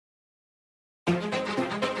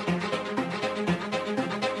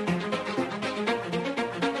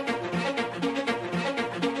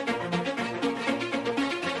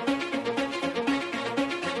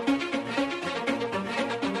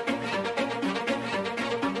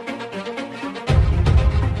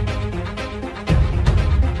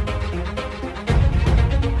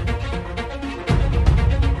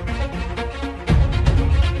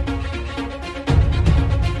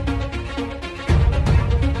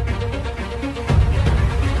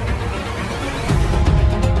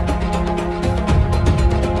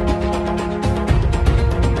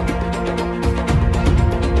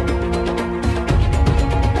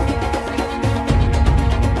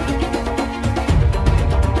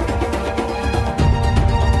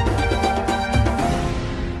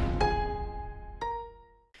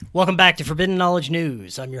Welcome back to Forbidden Knowledge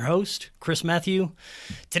News. I'm your host, Chris Matthew.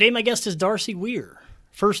 Today my guest is Darcy Weir.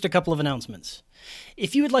 First, a couple of announcements.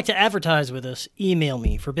 If you would like to advertise with us, email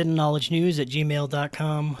me,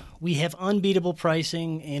 forbiddenknowledgenews@gmail.com. We have unbeatable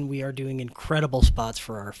pricing, and we are doing incredible spots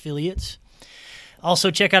for our affiliates.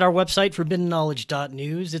 Also, check out our website,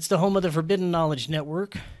 forbiddenknowledge.news. It's the home of the Forbidden Knowledge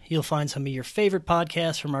Network. You'll find some of your favorite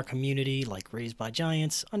podcasts from our community, like Raised by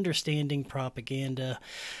Giants, Understanding Propaganda,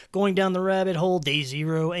 Going Down the Rabbit Hole, Day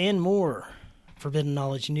Zero, and more. Forbidden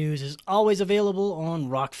Knowledge News is always available on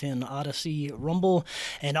Rockfin, Odyssey, Rumble,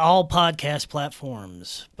 and all podcast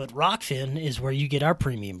platforms. But Rockfin is where you get our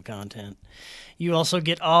premium content. You also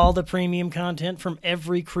get all the premium content from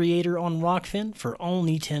every creator on Rockfin for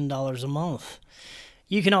only $10 a month.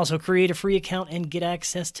 You can also create a free account and get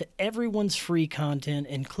access to everyone's free content,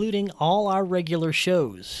 including all our regular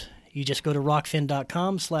shows. You just go to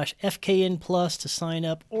rockfin.com/FKN+ to sign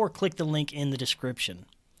up or click the link in the description.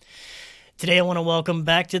 Today I want to welcome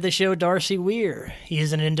back to the show Darcy Weir. He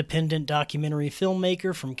is an independent documentary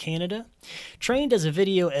filmmaker from Canada, trained as a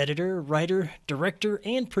video editor, writer, director,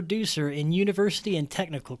 and producer in university and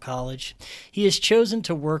technical college. He has chosen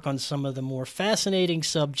to work on some of the more fascinating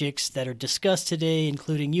subjects that are discussed today,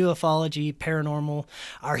 including ufology, paranormal,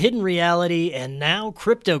 our hidden reality, and now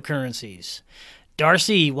cryptocurrencies.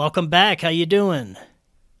 Darcy, welcome back. How you doing?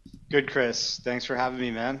 Good, Chris. Thanks for having me,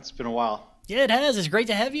 man. It's been a while. Yeah, it has. It's great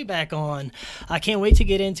to have you back on. I can't wait to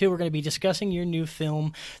get into it. We're going to be discussing your new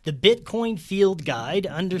film, The Bitcoin Field Guide,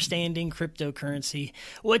 Understanding Cryptocurrency,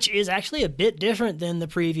 which is actually a bit different than the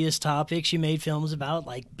previous topics you made films about,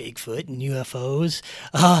 like Bigfoot and UFOs.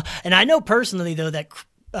 And I know personally, though, that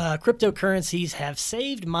cryptocurrencies have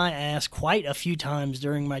saved my ass quite a few times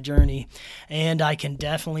during my journey, and I can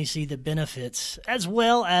definitely see the benefits as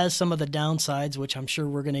well as some of the downsides, which I'm sure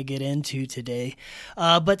we're going to get into today.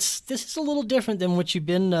 But this is a little different than what you've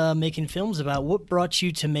been making films about. What brought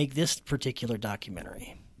you to make this particular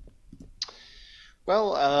documentary?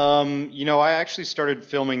 Well, I actually started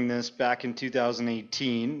filming this back in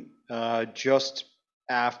 2018, just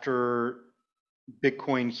after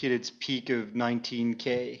Bitcoin hit its peak of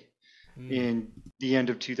 19K in the end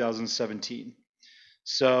of 2017.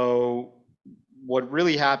 So what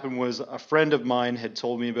really happened was a friend of mine had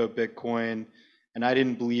told me about Bitcoin and I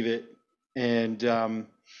didn't believe it. And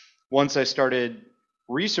once I started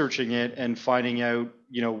researching it and finding out,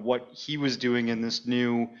 what he was doing in this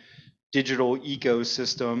new digital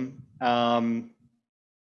ecosystem, I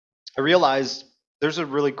realized there's a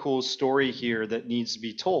really cool story here that needs to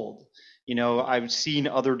be told. I've seen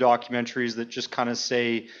other documentaries that just kind of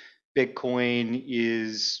say Bitcoin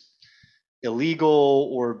is illegal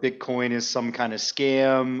or Bitcoin is some kind of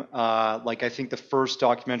scam. Like I think the first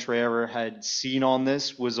documentary I ever had seen on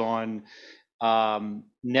this was on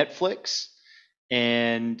Netflix,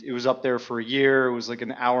 and it was up there for a year. It was like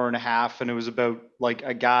an hour and a half, and it was about like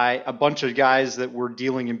a bunch of guys that were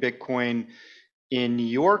dealing in Bitcoin in New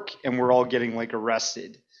York, and we're all getting like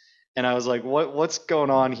arrested. And I was like, what's going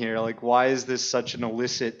on here? Like, why is this such an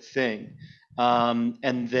illicit thing?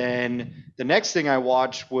 And then the next thing I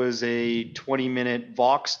watched was a 20-minute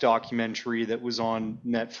Vox documentary that was on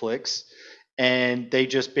Netflix. And they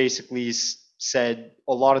just basically said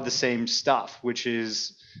a lot of the same stuff, which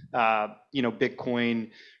is,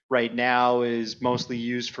 Bitcoin right now is mostly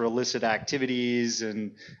used for illicit activities,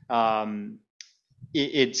 and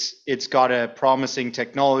it's got a promising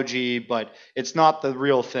technology, but it's not the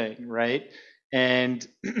real thing, right? And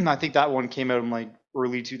I think that one came out in like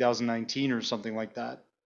early 2019 or something like that.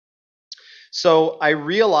 So I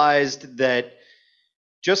realized that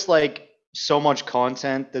just like so much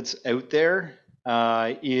content that's out there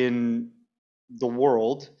in the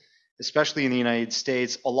world, especially in the United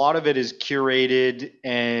States, a lot of it is curated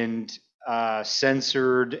and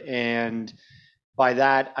censored. And by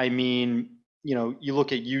that, I mean, you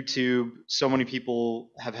look at YouTube, so many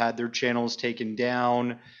people have had their channels taken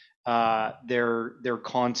down, their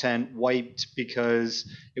content wiped because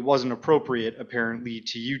it wasn't appropriate apparently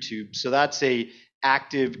to YouTube. So that's a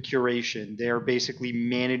active curation. They are basically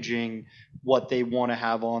managing what they want to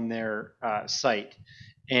have on their site.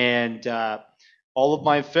 And all of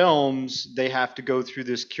my films, they have to go through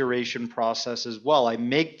this curation process as well. I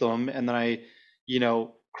make them and then I,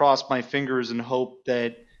 cross my fingers and hope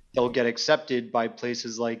that they'll get accepted by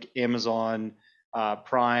places like Amazon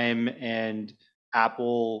Prime and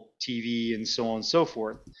Apple TV and so on and so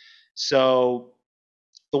forth. So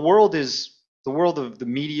the world of the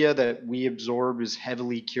media that we absorb is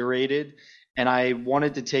heavily curated, and I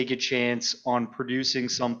wanted to take a chance on producing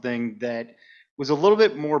something that was a little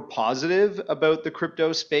bit more positive about the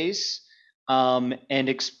crypto space, and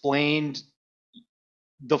explained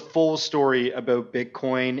the full story about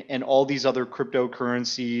Bitcoin and all these other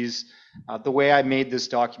cryptocurrencies. The way I made this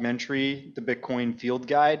documentary, the Bitcoin Field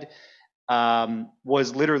Guide,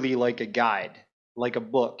 was literally like a guide, like a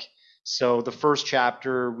book. So the first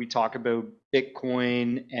chapter, we talk about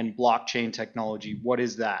Bitcoin and blockchain technology. What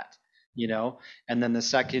is that? You know, and then the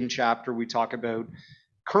second chapter, we talk about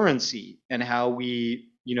currency and how we,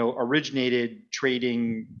 originated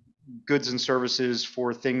trading goods and services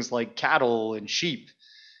for things like cattle and sheep,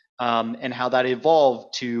 and how that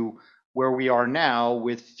evolved to where we are now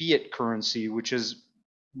with fiat currency, which is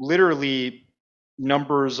literally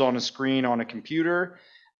numbers on a screen on a computer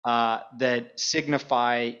that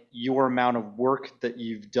signify your amount of work that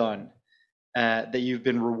you've done, that you've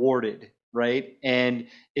been rewarded, right? And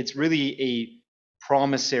it's really a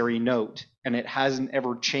promissory note, and it hasn't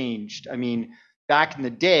ever changed. I mean, back in the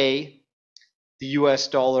day, the U.S.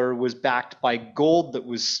 dollar was backed by gold that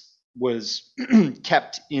was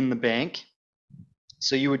kept in the bank.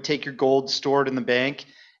 So you would take your gold stored in the bank,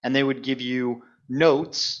 and they would give you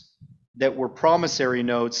notes that were promissory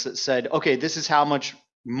notes that said, okay, this is how much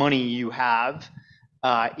money you have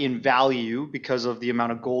in value because of the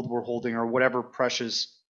amount of gold we're holding or whatever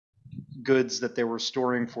precious goods that they were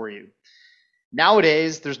storing for you.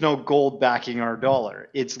 Nowadays, there's no gold backing our dollar.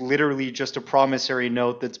 It's literally just a promissory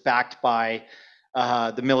note that's backed by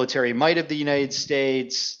the military might of the United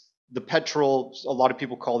States, the petrol. A lot of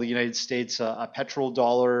people call the United States a petrol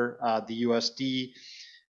dollar, the USD.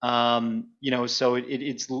 So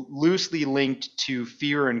it's loosely linked to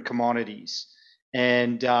fear and commodities.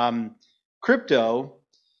 And crypto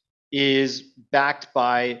is backed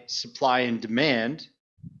by supply and demand.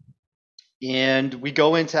 And we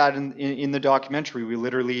go into that in the documentary. We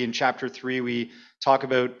literally, in chapter 3, we talk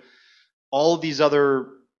about all of these other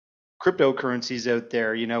cryptocurrencies out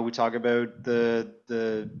there. We talk about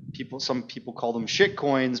the people, some people call them shit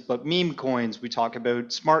coins, but meme coins. We talk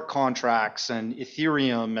about smart contracts and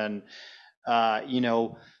Ethereum and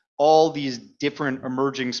all these different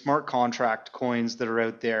emerging smart contract coins that are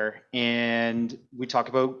out there. And we talk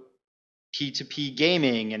about P2P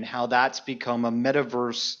gaming and how that's become a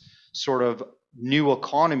metaverse sort of new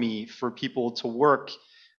economy for people to work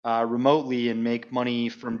remotely and make money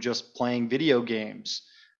from just playing video games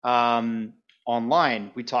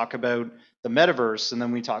online. We talk about the metaverse, and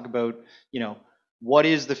then we talk about, what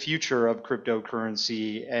is the future of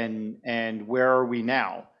cryptocurrency, and where are we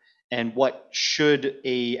now, and what should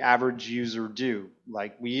a average user do.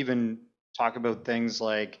 Like, we even talk about things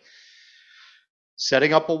like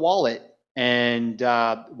setting up a wallet and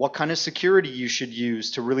what kind of security you should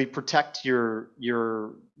use to really protect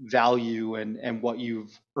your value and what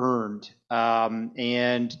you've earned,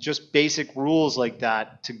 and just basic rules like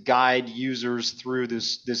that to guide users through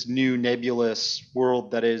this new nebulous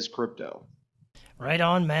world that is crypto. Right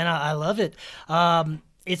on, man. I love it.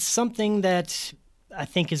 It's something that I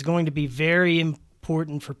think is going to be very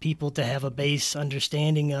important for people to have a base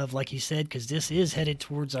understanding of, like you said, because this is headed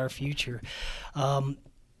towards our future.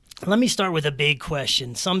 Let me start with a big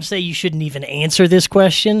question. Some say you shouldn't even answer this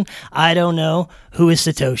question. I don't know. Who is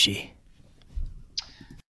Satoshi?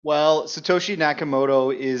 Well, Satoshi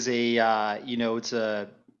Nakamoto is it's a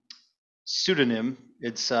pseudonym.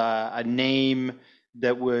 It's a name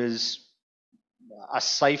that was a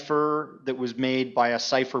cipher that was made by a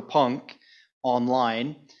cypherpunk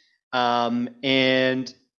online.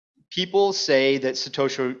 And people say that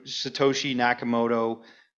Satoshi Nakamoto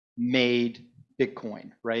made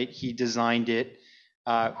Bitcoin, right? He designed it.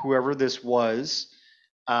 Whoever this was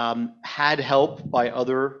had help by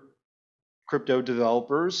other crypto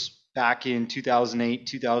developers back in 2008,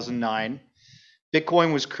 2009.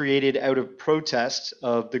 Bitcoin was created out of protest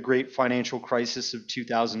of the great financial crisis of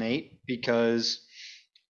 2008 because,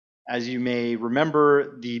 as you may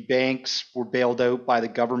remember, the banks were bailed out by the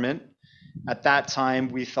government. At that time,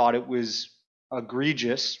 we thought it was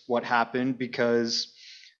egregious what happened because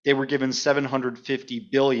they were given 750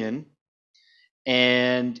 billion,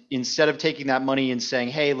 and instead of taking that money and saying,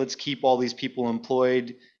 hey, let's keep all these people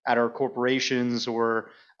employed at our corporations or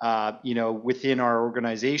within our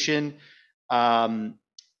organization,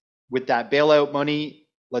 with that bailout money,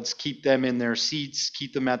 let's keep them in their seats,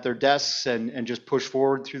 keep them at their desks, and just push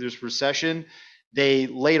forward through this recession. They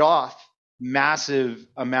laid off massive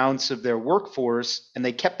amounts of their workforce, and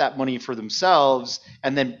they kept that money for themselves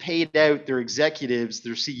and then paid out their executives,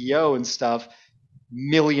 their CEO and stuff,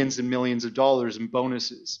 millions and millions of dollars in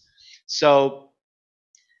bonuses. So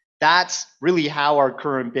that's really how our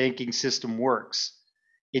current banking system works.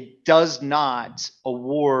 It does not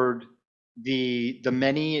award the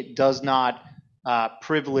many. It does not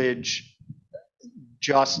privilege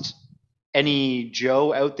just any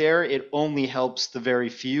Joe out there. It only helps the very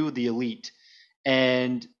few, the elite.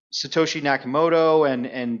 And Satoshi Nakamoto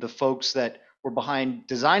and the folks that were behind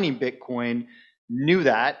designing Bitcoin knew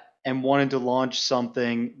that and wanted to launch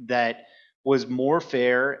something that was more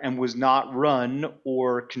fair and was not run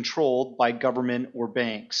or controlled by government or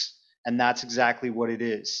banks. And that's exactly what it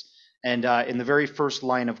is. And in the very first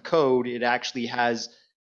line of code, it actually has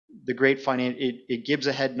the great it gives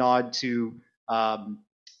a head nod to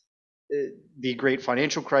the great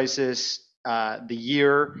financial crisis, the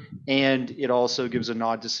year, and it also gives a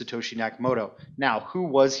nod to Satoshi Nakamoto. Now, who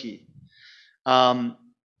was he?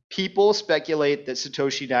 People speculate that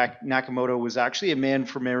Satoshi Nakamoto was actually a man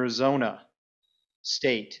from Arizona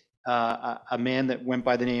state, a man that went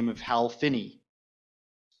by the name of Hal Finney.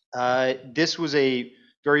 This was a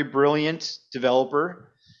very brilliant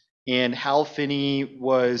developer, and Hal Finney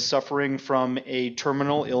was suffering from a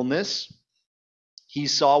terminal illness. He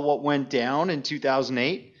saw what went down in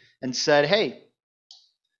 2008 and said, hey,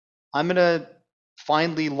 I'm going to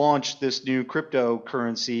finally launch this new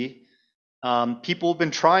cryptocurrency. People have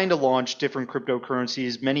been trying to launch different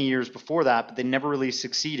cryptocurrencies many years before that, but they never really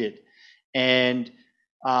succeeded. And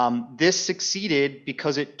this succeeded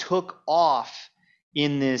because it took off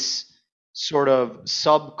in this sort of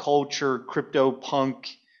subculture CryptoPunk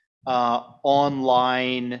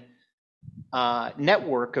online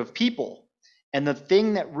network of people. And the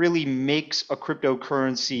thing that really makes a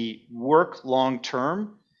cryptocurrency work long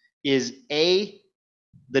term is the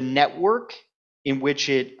network in which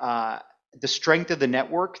it, the strength of the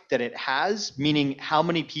network that it has, meaning how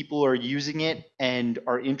many people are using it and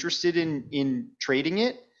are interested in trading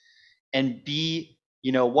it, and B,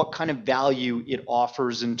 what kind of value it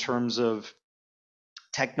offers in terms of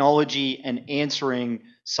technology and answering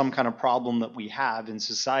some kind of problem that we have in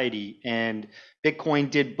society. And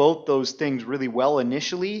Bitcoin did both those things really well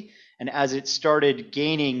initially. And as it started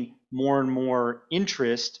gaining more and more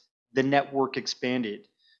interest, the network expanded.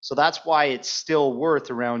 So that's why it's still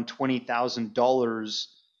worth around $20,000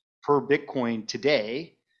 per Bitcoin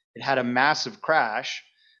today. It had a massive crash,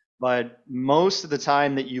 but most of the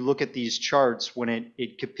time that you look at these charts, when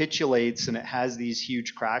it capitulates and it has these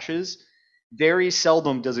huge crashes, very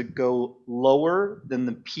seldom does it go lower than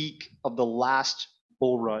the peak of the last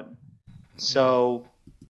bull run. So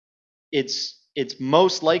it's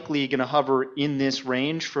most likely going to hover in this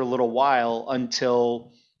range for a little while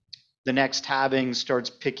until the next halving starts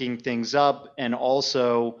picking things up. And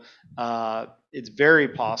also, it's very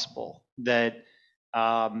possible that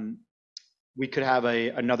we could have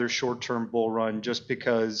another short-term bull run just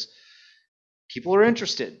because people are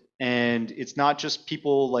interested. And it's not just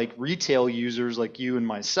people like retail users like you and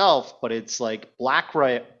myself, but it's like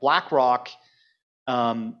BlackRock,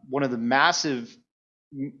 one of the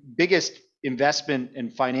biggest investment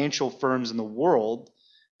and financial firms in the world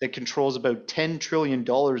that controls about $10 trillion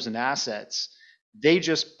in assets. They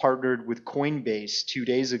just partnered with Coinbase 2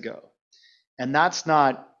 days ago. And that's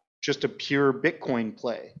not just a pure Bitcoin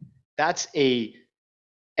play. That's a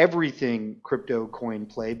everything crypto coin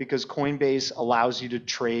play, because Coinbase allows you to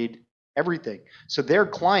trade everything. So their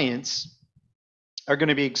clients are going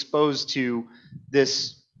to be exposed to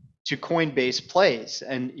Coinbase plays.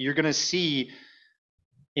 And you're going to see,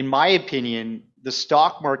 in my opinion, the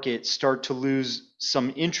stock market start to lose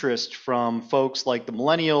some interest from folks like the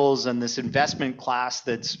millennials and this investment class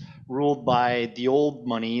that's ruled by the old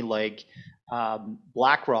money, like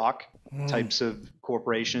BlackRock types of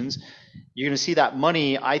corporations. You're going to see that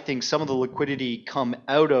money, I think some of the liquidity come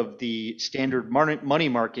out of the standard money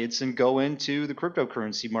markets and go into the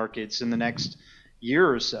cryptocurrency markets in the next year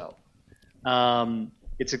or so.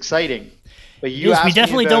 It's exciting. But yes, we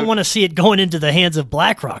definitely don't want to see it going into the hands of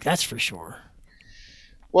BlackRock, that's for sure.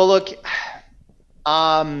 Well, look,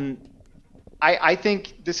 I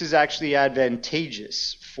think this is actually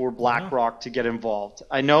advantageous for BlackRock to get involved.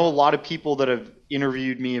 I know a lot of people that have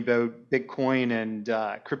interviewed me about Bitcoin and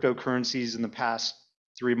cryptocurrencies in the past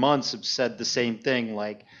 3 months have said the same thing.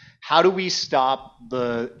 Like, how do we stop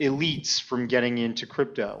the elites from getting into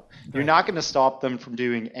crypto? Right. You're not going to stop them from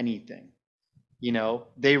doing anything.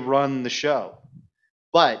 They run the show.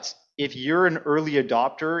 But if you're an early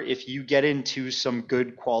adopter, if you get into some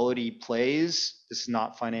good quality plays, this is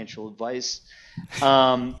not financial advice,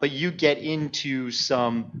 but you get into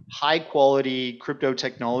some high quality crypto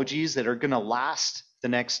technologies that are going to last the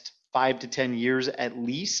next 5 to 10 years at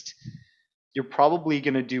least, you're probably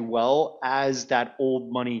going to do well as that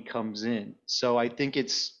old money comes in. So I think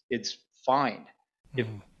it's fine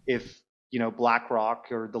if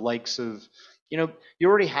BlackRock or the likes of, you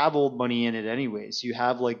already have old money in it anyways. You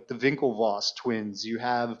have like the Winklevoss twins, you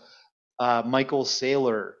have Michael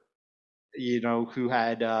Saylor, who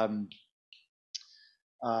had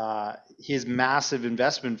his massive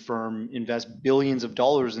investment firm invest billions of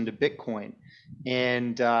dollars into Bitcoin,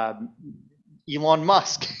 and Elon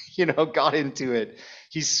Musk, got into it.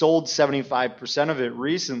 He's sold 75% of it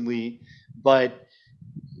recently, but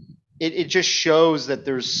it just shows that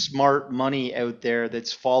there's smart money out there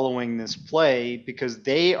that's following this play, because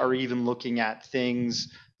they are even looking at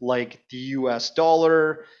things like the US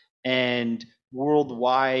dollar and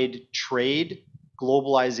worldwide trade,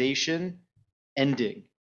 globalization ending.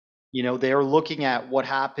 They are looking at what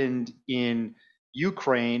happened in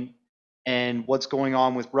Ukraine and what's going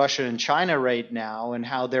on with Russia and China right now, and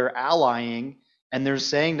how they're allying, and they're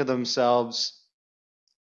saying to themselves,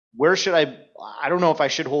 where should I don't know if I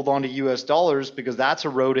should hold on to US dollars, because that's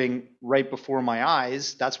eroding right before my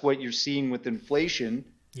eyes. That's what you're seeing with inflation.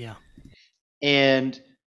 Yeah. And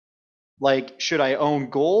like, should I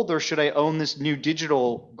own gold, or should I own this new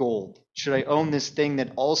digital gold? Should I own this thing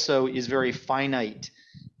that also is very finite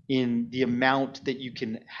in the amount that you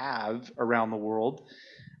can have around the world?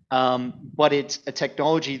 But it's a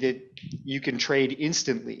technology that you can trade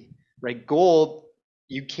instantly, right? Gold,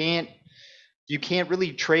 you can't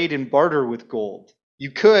really trade and barter with gold. You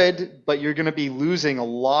could, but you're going to be losing a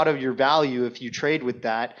lot of your value if you trade with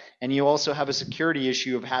that. And you also have a security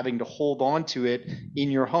issue of having to hold on to it in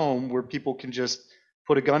your home, where people can just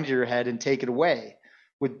put a gun to your head and take it away.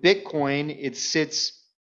 With Bitcoin, it sits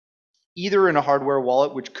either in a hardware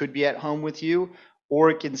wallet, which could be at home with you, or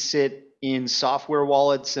it can sit in software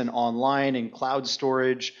wallets and online and cloud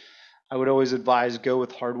storage. I would always advise go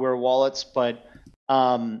with hardware wallets, but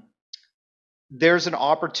there's an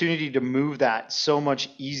opportunity to move that so much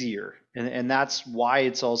easier. And that's why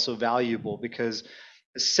it's also valuable, because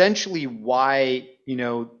essentially why,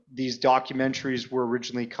 these documentaries were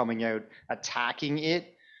originally coming out attacking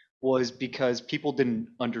it was because people didn't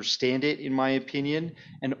understand it, in my opinion.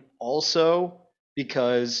 And also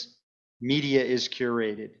because media is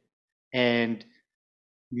curated, and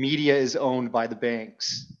media is owned by the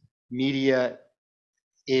banks. Media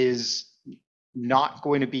is not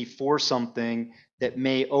going to be for something that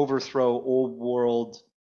may overthrow old world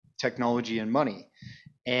technology and money.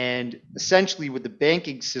 And essentially with the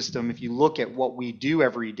banking system, if you look at what we do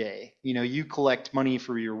every day, you collect money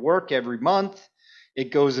for your work every month,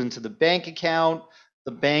 it goes into the bank account,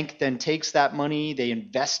 the bank then takes that money, they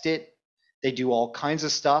invest it, they do all kinds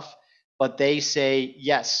of stuff, but they say,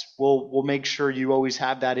 yes, we'll make sure you always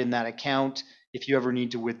have that in that account if you ever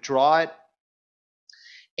need to withdraw it.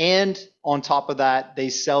 And on top of that, they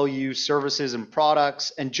sell you services and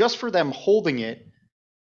products. And just for them holding it,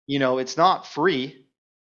 it's not free.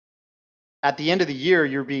 At the end of the year,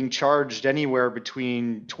 you're being charged anywhere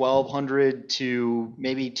between $1,200 to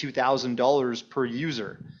maybe $2,000 per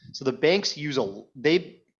user. So the banks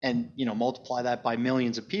multiply that by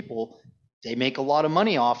millions of people. They make a lot of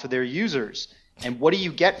money off of their users. And what do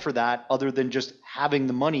you get for that other than just having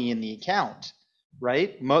the money in the account,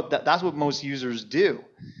 right? That's what most users do.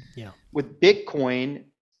 Yeah. With Bitcoin,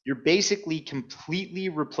 you're basically completely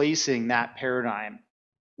replacing that paradigm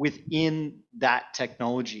within that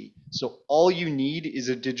technology. So all you need is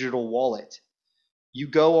a digital wallet. You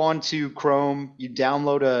go onto Chrome, you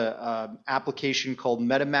download a application called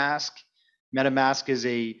MetaMask. MetaMask is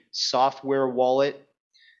a software wallet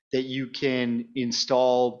that you can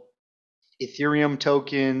install Ethereum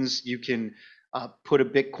tokens. You can put a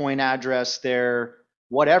Bitcoin address there,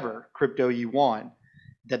 whatever crypto you want,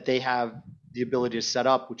 that they have the ability to set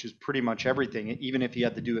up, which is pretty much everything, even if you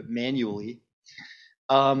had to do it manually.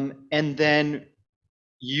 And then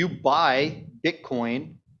you buy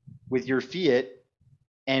Bitcoin with your fiat.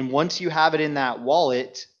 And once you have it in that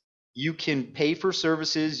wallet, you can pay for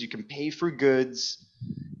services, you can pay for goods,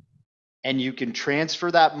 and you can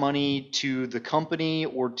transfer that money to the company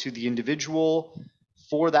or to the individual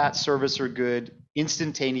for that service or good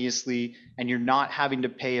instantaneously. And you're not having to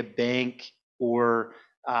pay a bank or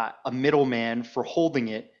a middleman for holding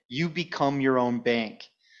it. You become your own bank.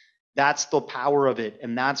 That's the power of it.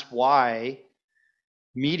 And that's why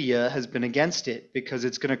media has been against it, because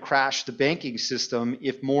it's going to crash the banking system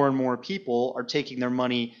if more and more people are taking their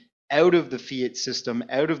money out of the fiat system,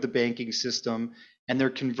 out of the banking system, and they're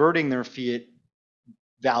converting their fiat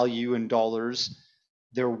value in dollars,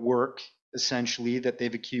 their work essentially that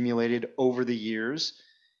they've accumulated over the years,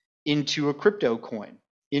 into a crypto coin,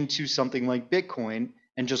 into something like Bitcoin,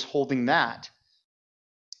 and just holding that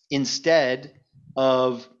instead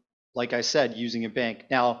of, like I said, using a bank.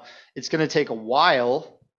 Now, it's going to take a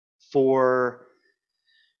while for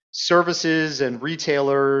services and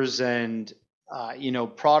retailers and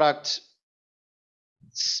product,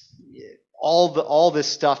 all this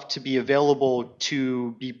stuff to be available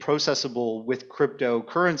to be processable with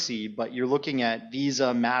cryptocurrency, but you're looking at Visa,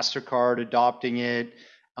 MasterCard adopting it.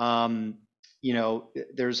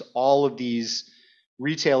 There's all of these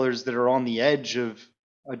retailers that are on the edge of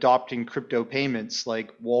adopting crypto payments,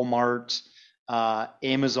 like Walmart,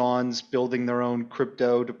 Amazon's building their own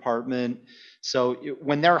crypto department. So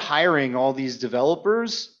when they're hiring all these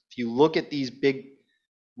developers, if you look at these big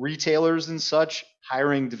retailers and such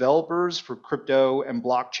hiring developers for crypto and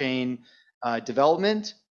blockchain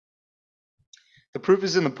development, the proof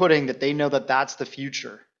is in the pudding that they know that that's the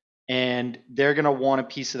future, and they're going to want a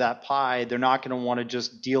piece of that pie. They're not going to want to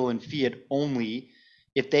just deal in fiat only.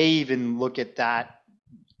 If they even look at that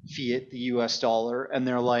fiat, the US dollar, and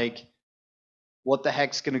they're like, what the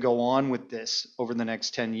heck's going to go on with this over the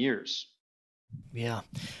next 10 years? Yeah.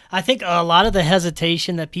 I think a lot of the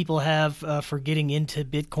hesitation that people have for getting into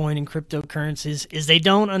Bitcoin and cryptocurrencies is they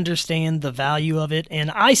don't understand the value of it.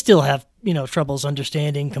 And I still have, troubles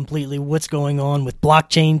understanding completely what's going on with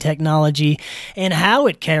blockchain technology and how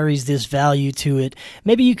it carries this value to it.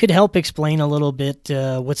 Maybe you could help explain a little bit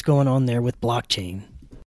what's going on there with blockchain.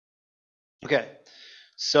 Okay.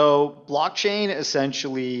 So blockchain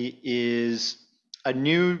essentially is a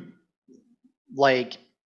new,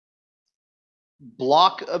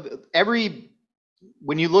 block of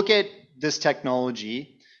when you look at this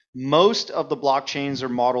technology, most of the blockchains are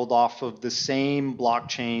modeled off of the same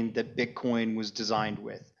blockchain that Bitcoin was designed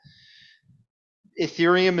with.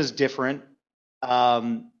 Ethereum is different.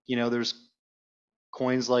 There's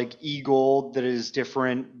coins like eGold that is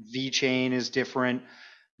different. VeChain is different,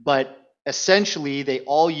 but essentially they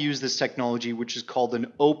all use this technology, which is called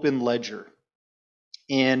an open ledger.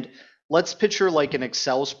 And let's picture like an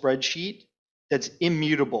Excel spreadsheet that's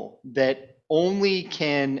immutable, that only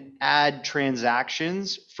can add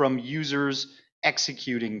transactions from users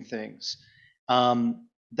executing things.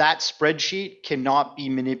 That spreadsheet cannot be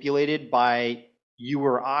manipulated by you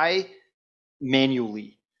or I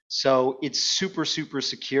manually. So it's super, super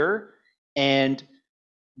secure. And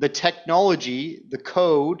the technology, the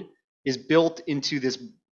code, is built into this,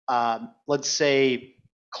 let's say,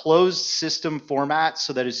 closed system format,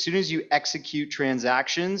 so that as soon as you execute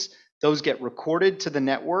transactions, those get recorded to the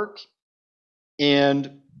network,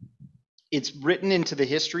 and it's written into the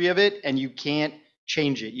history of it, and you can't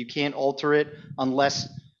change it. You can't alter it unless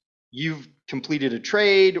you've completed a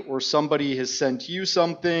trade or somebody has sent you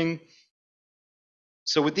something.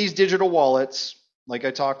 So with these digital wallets, like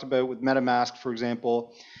I talked about with MetaMask, for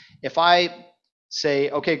example, if I say,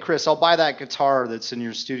 okay, Chris, I'll buy that guitar that's in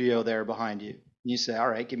your studio there behind you. You say, all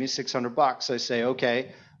right, give me $600. I say,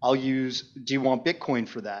 okay, do you want Bitcoin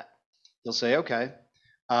for that? You'll say, okay,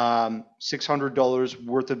 $600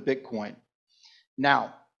 worth of Bitcoin.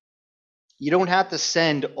 Now, you don't have to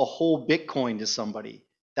send a whole Bitcoin to somebody.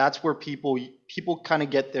 That's where people kind of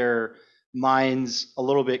get their minds a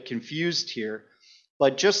little bit confused here.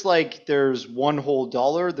 But just like there's one whole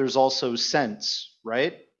dollar, there's also cents,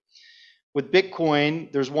 right? With Bitcoin,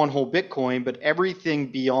 there's one whole Bitcoin, but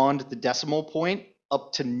everything beyond the decimal point,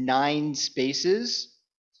 up to 9 spaces,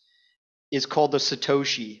 is called a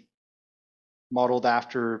Satoshi, modeled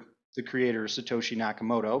after the creator, Satoshi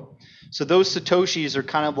Nakamoto. So those Satoshis are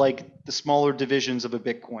kind of like the smaller divisions of a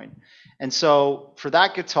Bitcoin. And so for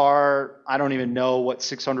that guitar, I don't even know what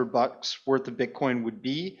 $600 worth of Bitcoin would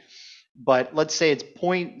be, but let's say it's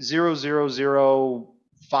 0.0005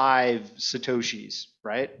 Satoshis,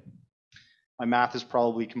 right? My math is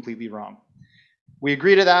probably completely wrong. We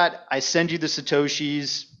agree to that. I send you the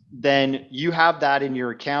Satoshis. Then you have that in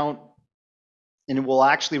your account, and it will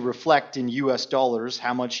actually reflect in US dollars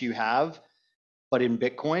how much you have, but in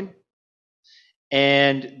Bitcoin.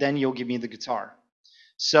 And then you'll give me the guitar.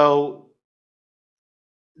 So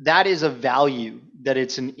that is a value, that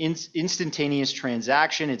it's an instantaneous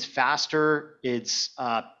transaction. It's faster. It's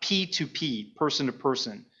P2P, person to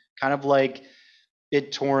person, kind of like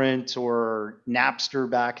BitTorrent or Napster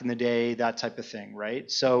back in the day, that type of thing, right?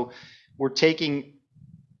 So we're taking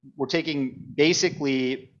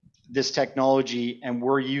basically this technology and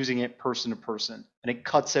we're using it person to person, and it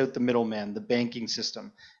cuts out the middleman, the banking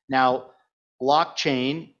system. Now,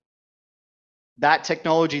 blockchain, that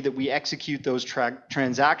technology that we execute those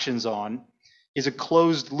transactions on, is a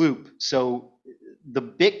closed loop. So the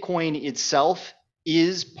Bitcoin itself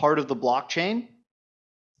is part of the blockchain,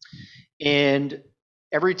 and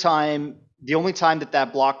the only time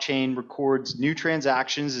that blockchain records new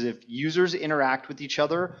transactions is if users interact with each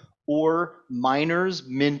other or miners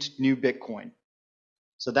mint new Bitcoin.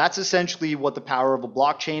 So that's essentially what the power of a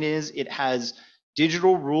blockchain is. It has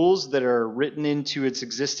digital rules that are written into its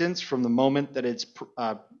existence from the moment that it's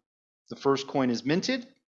the first coin is minted.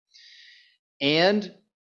 And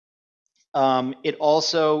it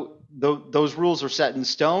also, those rules are set in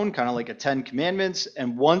stone, kind of like a 10 commandments.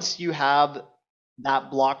 And once you have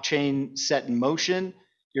that blockchain set in motion,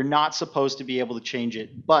 you're not supposed to be able to change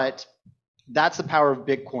it. But that's the power of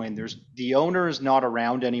Bitcoin. The owner is not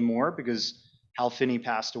around anymore because Hal Finney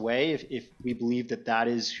passed away, if we believe that that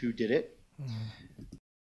is who did it.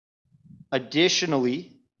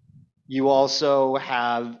 Additionally, you also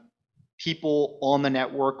have people on the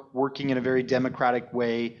network working in a very democratic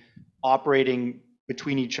way, operating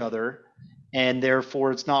between each other, and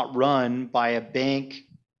therefore it's not run by a bank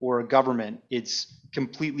or a government. It's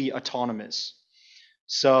completely autonomous.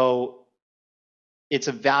 So it's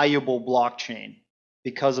a valuable blockchain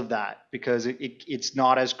because of that, because it's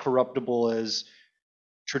not as corruptible as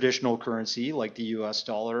traditional currency like the US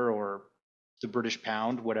dollar or the British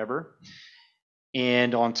pound, whatever.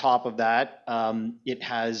 And on top of that, it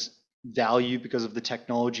has value because of the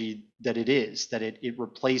technology that it is, that it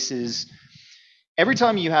replaces. Every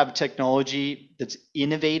time you have technology that's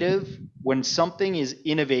innovative, when something is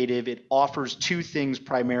innovative, it offers two things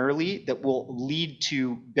primarily that will lead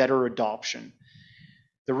to better adoption.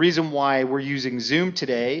 The reason why we're using Zoom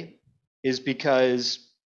today is because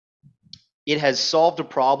it has solved a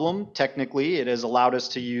problem technically. It has allowed us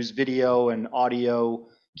to use video and audio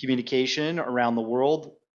communication around the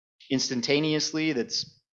world instantaneously,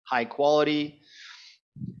 that's high quality.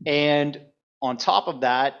 And on top of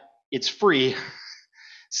that, it's free.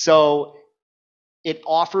 So it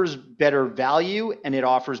offers better value and it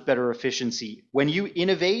offers better efficiency. When you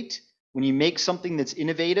innovate, when you make something that's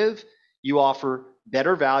innovative, you offer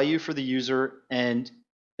better value for the user and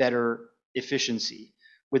better efficiency.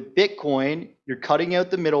 With Bitcoin, you're cutting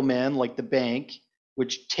out the middleman like the bank,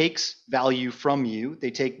 which takes value from you.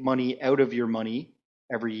 They take money out of your money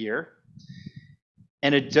every year.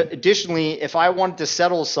 And additionally, if I want to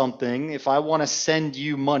settle something, if I want to send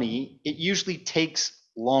you money, it usually takes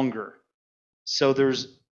longer. So there's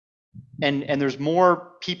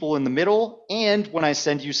more people in the middle, and when I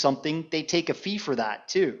send you something, they take a fee for that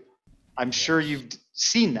too. I'm sure you've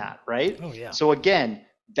seen that, right? Oh yeah. So again,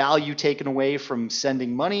 value taken away from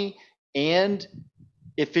sending money and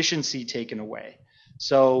efficiency taken away.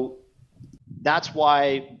 So that's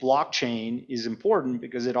why blockchain is important,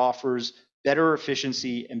 because it offers better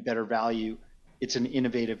efficiency and better value. It's an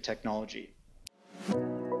innovative technology.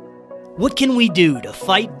 What can we do to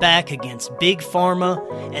fight back against big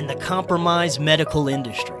pharma and the compromised medical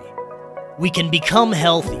industry? We can become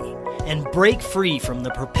healthy and break free from the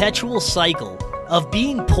perpetual cycle of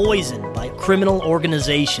being poisoned by criminal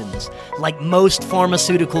organizations like most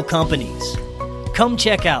pharmaceutical companies. Come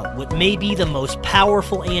check out what may be the most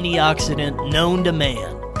powerful antioxidant known to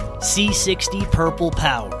man, C60 Purple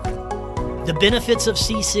Power. The benefits of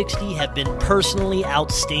C60 have been personally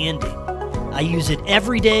outstanding. I use it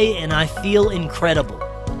every day and I feel incredible.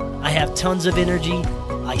 I have tons of energy,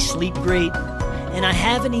 I sleep great, and I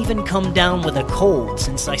haven't even come down with a cold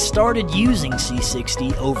since I started using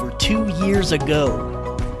C60 over 2 years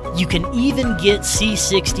ago. You can even get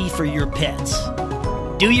C60 for your pets.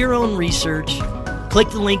 Do your own research, click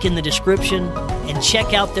the link in the description, and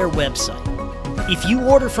check out their website. If you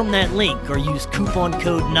order from that link or use coupon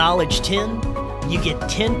code KNOWLEDGE10, you get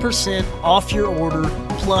 10% off your order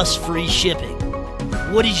plus free shipping.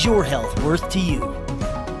 What is your health worth to you?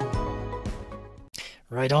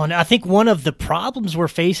 Right on. I think one of the problems we're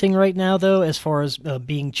facing right now, though, as far as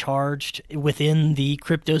being charged within the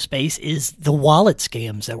crypto space, is the wallet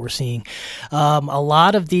scams that we're seeing. A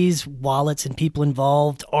lot of these wallets and people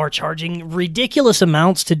involved are charging ridiculous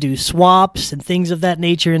amounts to do swaps and things of that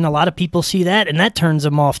nature, and a lot of people see that, and that turns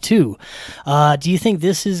them off too. Do you think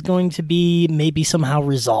this is going to be maybe somehow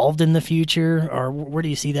resolved in the future, or where do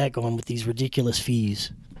you see that going with these ridiculous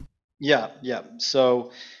fees? Yeah.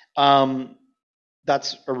 So,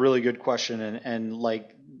 that's a really good question, and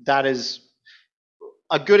like that is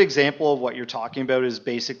a good example of what you're talking about, is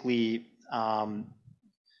basically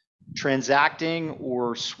transacting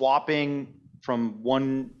or swapping from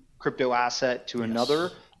one crypto asset to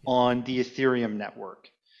another on the Ethereum network.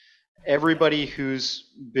 Everybody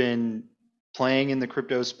who's been playing in the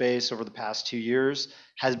crypto space over the past 2 years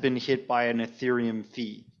has been hit by an Ethereum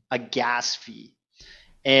fee, a gas fee.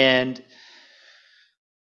 And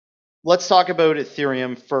let's talk about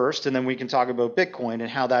Ethereum first, and then we can talk about Bitcoin and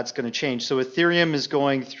how that's going to change. So Ethereum is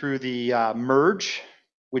going through the merge,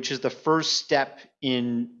 which is the first step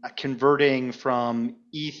in converting from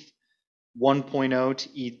ETH 1.0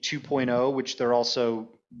 to ETH 2.0, which they're also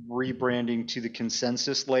rebranding to the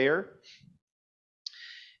consensus layer.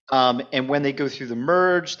 And when they go through the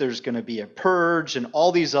merge, there's going to be a purge and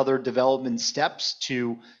all these other development steps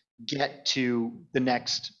to get to the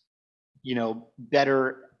next,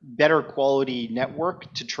 better quality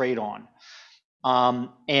network to trade on.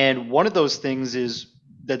 And one of those things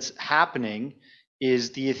that's happening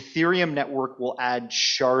is the Ethereum network will add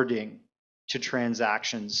sharding to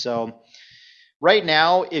transactions. So right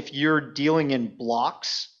now, if you're dealing in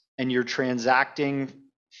blocks and you're transacting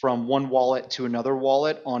from one wallet to another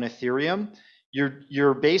wallet on Ethereum,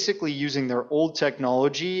 you're basically using their old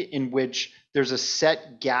technology in which there's a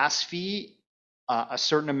set gas fee, a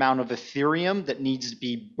certain amount of Ethereum that needs to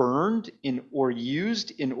be burned or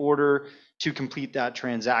used in order to complete that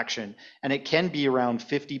transaction. And it can be around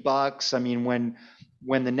 $50. I mean,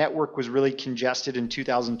 when the network was really congested in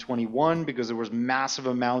 2021 because there was massive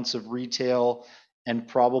amounts of retail and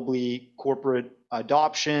probably corporate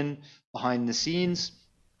adoption behind the scenes,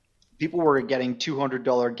 people were getting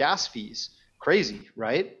 $200 gas fees. Crazy,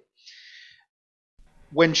 right?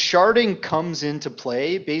 When sharding comes into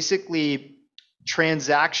play, basically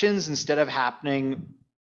transactions, instead of happening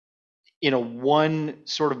in a one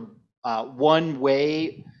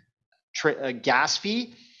way gas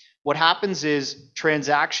fee, what happens is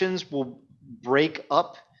transactions will break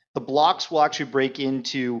up. The blocks will actually break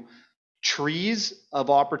into trees of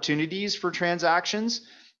opportunities for transactions.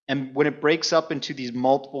 And when it breaks up into these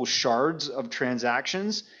multiple shards of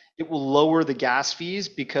transactions, it will lower the gas fees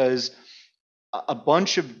because a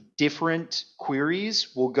bunch of different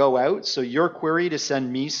queries will go out. So your query to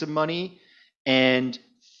send me some money and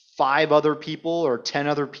 5 other people or 10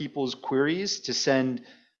 other people's queries to send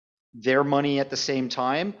their money at the same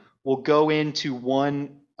time will go into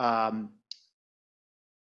one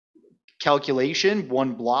calculation,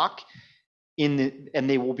 one block, and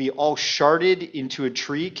they will be all sharded into a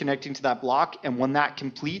tree connecting to that block. And when that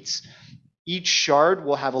completes, each shard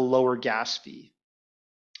will have a lower gas fee.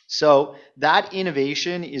 So that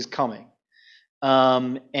innovation is coming.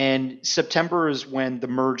 And September is when the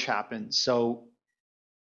merge happens. So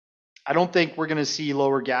I don't think we're going to see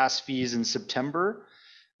lower gas fees in September,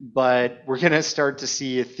 but we're going to start to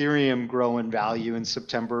see Ethereum grow in value in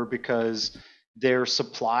September because their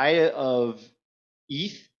supply of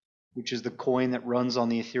ETH, which is the coin that runs on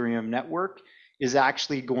the Ethereum network, is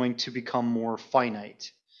actually going to become more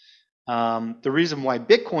finite. The reason why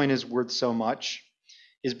Bitcoin is worth so much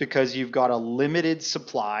is because you've got a limited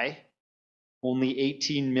supply, only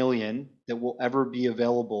 18 million that will ever be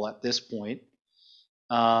available at this point.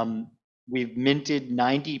 We've minted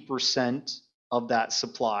 90% of that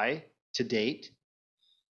supply to date.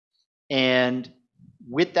 And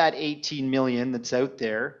with that 18 million that's out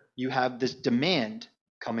there, you have this demand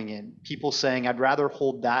coming in. People saying, I'd rather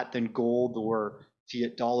hold that than gold or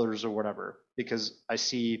fiat dollars or whatever, because I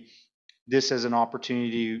see this as an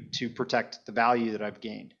opportunity to protect the value that I've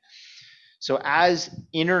gained. So as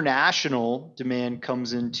international demand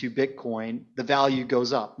comes into Bitcoin, the value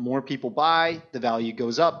goes up. More people buy, the value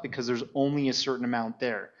goes up because there's only a certain amount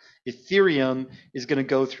there. Ethereum is going to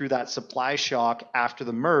go through that supply shock after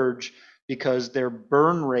the merge because their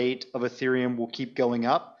burn rate of Ethereum will keep going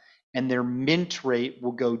up and their mint rate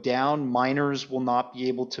will go down. Miners will not be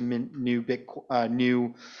able to mint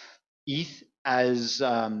new ETH as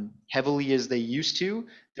heavily as they used to.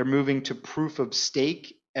 They're moving to proof of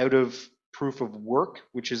stake out of proof of work,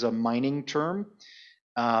 which is a mining term.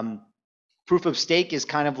 Proof of stake is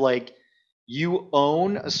kind of like you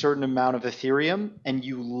own a certain amount of Ethereum and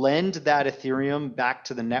you lend that Ethereum back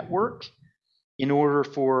to the network in order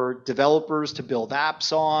for developers to build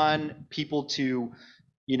apps on, people to,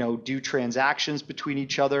 do transactions between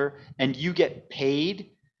each other, and you get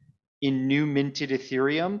paid in new minted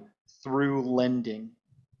Ethereum through lending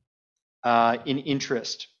in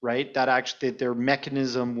interest, right? That actually, their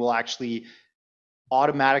mechanism will actually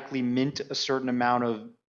automatically mint a certain amount of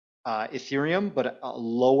Ethereum, but a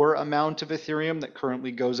lower amount of Ethereum that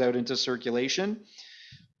currently goes out into circulation.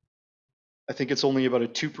 I think it's only about a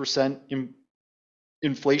 2%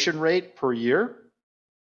 inflation rate per year,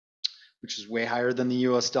 which is way higher than the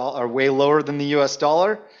US dollar, or way lower than the US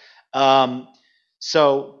dollar.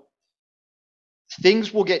 So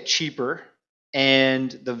things will get cheaper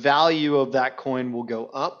and the value of that coin will go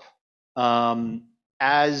up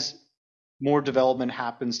as more development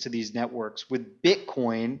happens to these networks. With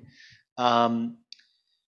Bitcoin,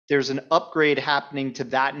 there's an upgrade happening to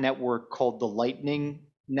that network called the Lightning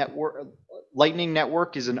Network. Lightning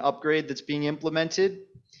Network is an upgrade that's being implemented.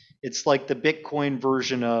 It's like the Bitcoin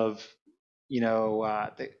version of,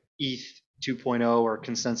 the ETH 2.0 or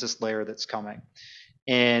consensus layer that's coming.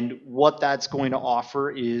 And what that's going to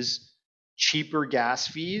offer is cheaper gas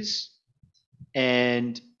fees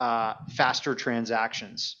and faster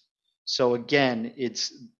transactions. So again,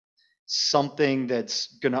 it's something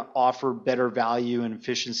that's going to offer better value and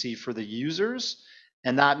efficiency for the users,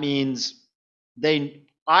 and that means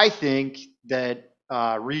I think that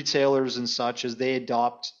retailers and such, as they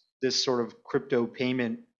adopt this sort of crypto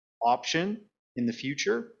payment option in the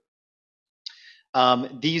future,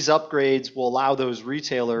 these upgrades will allow those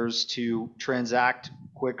retailers to transact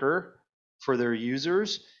quicker for their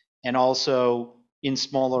users, and also in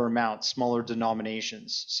smaller amounts, smaller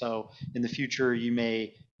denominations. So in the future, you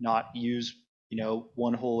may not use,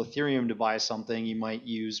 one whole Ethereum to buy something. You might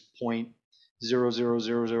use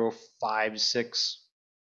 0.000056,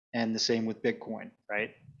 and the same with Bitcoin,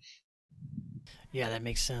 right? Yeah, that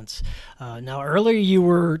makes sense. Now, earlier you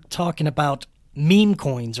were talking about meme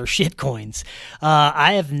coins or shit coins.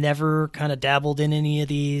 I have never kind of dabbled in any of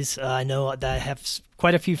these. I know that I have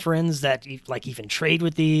quite a few friends that like even trade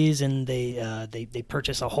with these, and they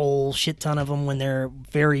purchase a whole shit ton of them when they're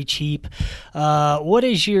very cheap. What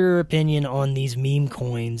is your opinion on these meme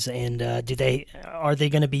coins, and are they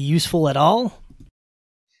going to be useful at all?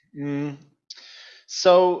 Mm.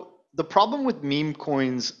 So the problem with meme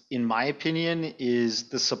coins, in my opinion, is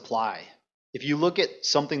the supply. If you look at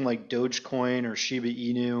something like Dogecoin or Shiba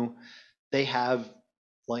Inu, they have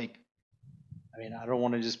like, I don't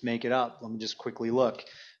want to just make it up. Let me just quickly look.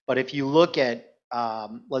 But if you look at,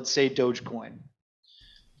 let's say Dogecoin,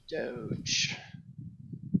 Doge,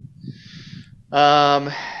 um,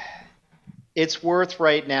 it's worth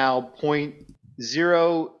right now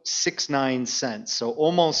 0.069 cents, so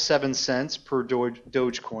almost 7 cents per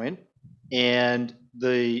Dogecoin. And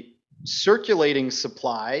the circulating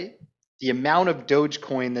supply, the amount of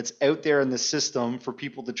Dogecoin that's out there in the system for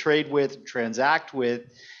people to trade with, transact with,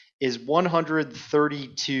 is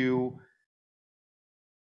 132,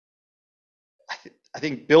 I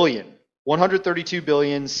think, billion. 132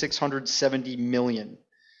 billion 670 million.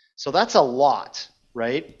 So that's a lot,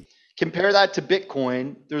 right? Compare that to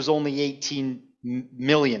Bitcoin, there's only 18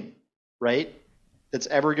 million, right? That's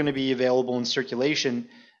ever going to be available in circulation.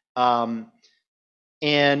 And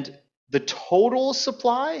the total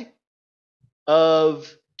supply of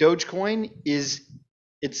Dogecoin is,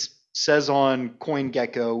 it says on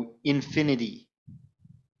CoinGecko, infinity.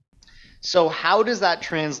 So how does that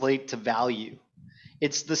translate to value?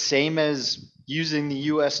 It's the same as using the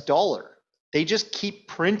US dollar. They just keep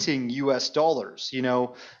printing US dollars.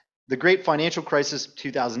 The great financial crisis of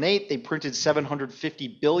 2008, they printed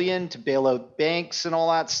 750 billion to bail out banks and all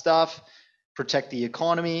that stuff, protect the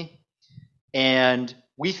economy. And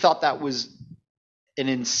we thought that was an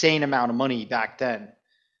insane amount of money back then.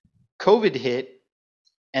 COVID hit,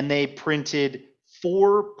 and they printed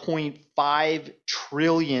 $4.5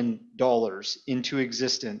 trillion into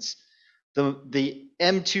existence. The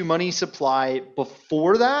M2 money supply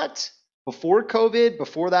before that, before COVID,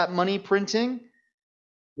 before that money printing,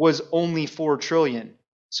 was only 4 trillion.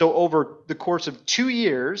 So over the course of 2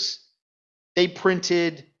 years, they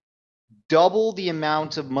printed double the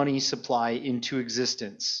amount of money supply into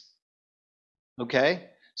existence. Okay?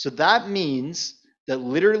 So that means that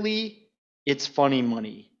literally it's funny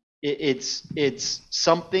money. It's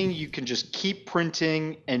something you can just keep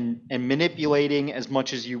printing and manipulating as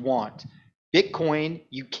much as you want. Bitcoin,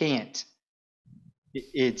 you can't.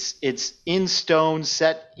 It's in stone,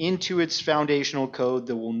 set into its foundational code.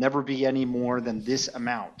 There will never be any more than this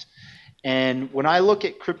amount. And when I look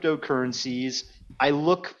at cryptocurrencies, I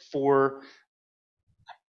look for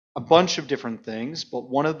a bunch of different things, but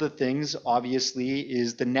one of the things obviously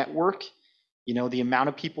is the network, the amount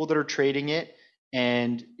of people that are trading it,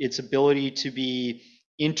 and its ability to be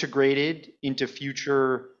integrated into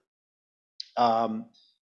future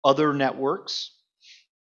other networks.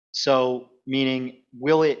 So meaning,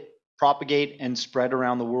 will it propagate and spread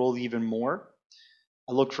around the world even more?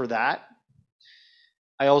 I look for that.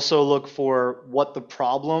 I also look for what the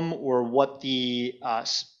problem or what the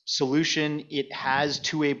solution it has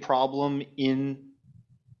to a problem in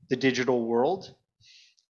the digital world.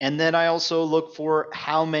 And then I also look for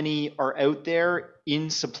how many are out there in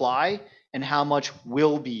supply and how much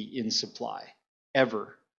will be in supply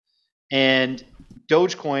ever. And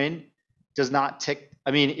Dogecoin does not tick.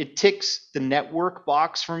 It ticks the network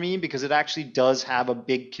box for me because it actually does have a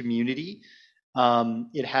big community.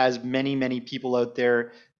 It has many, many people out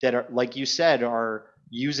there that are, like you said, are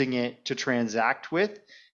using it to transact with.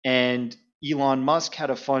 And Elon Musk had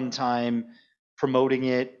a fun time promoting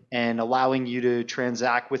it and allowing you to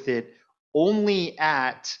transact with it only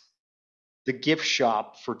at the gift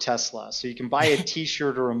shop for Tesla. So you can buy a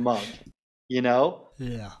t-shirt or a mug,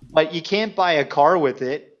 Yeah. but you can't buy a car with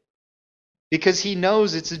it because he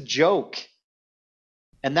knows it's a joke.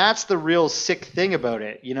 And that's the real sick thing about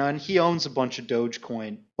it, you know, and he owns a bunch of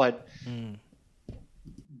Dogecoin, Mm.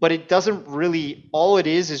 but it doesn't really, all it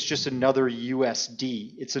is just another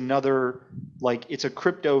USD. It's another, like, it's a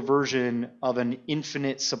crypto version of an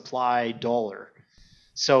infinite supply dollar.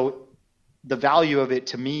 So the value of it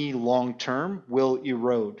to me long term will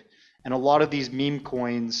erode. And a lot of these meme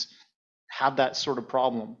coins have that sort of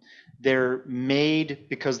problem. They're made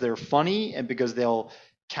because they're funny and because they'll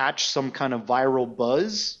catch some kind of viral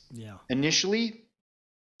buzz Yeah. initially,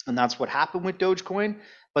 and that's what happened with Dogecoin.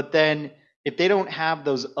 But then if they don't have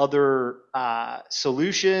those other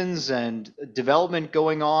solutions and development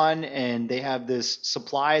going on, and they have this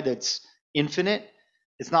supply that's infinite,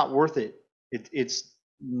 it's not worth it. It's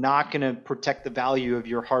not going to protect the value of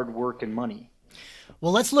your hard work and money.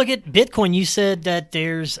 Well, let's look at Bitcoin. You said that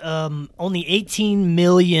there's only 18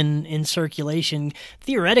 million in circulation.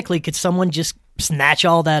 Theoretically, could someone just snatch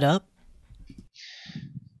all that up?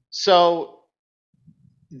 So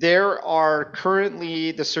there are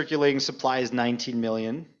currently, the circulating supply is 19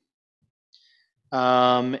 million.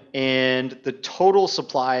 And the total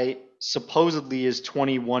supply supposedly is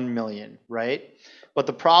 21 million, right? But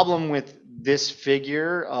the problem with this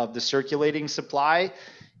figure of the circulating supply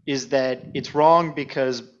is that it's wrong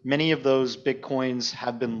because many of those Bitcoins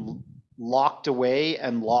have been locked away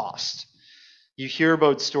and lost. You hear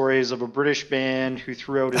about stories of a British band who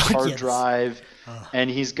threw out his hard Yes. drive and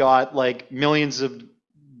he's got like millions of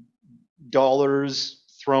dollars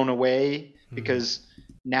thrown away because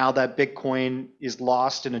now that Bitcoin is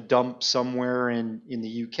lost in a dump somewhere in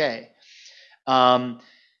the UK.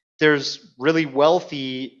 There's really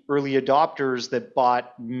wealthy early adopters that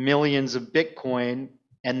bought millions of Bitcoin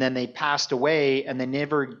and then they passed away and they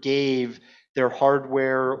never gave their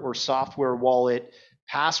hardware or software wallet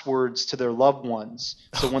passwords to their loved ones.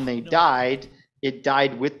 So when they died, it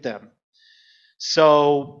died with them.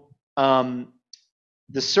 So the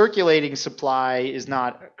circulating supply is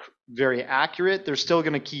not very accurate. They're still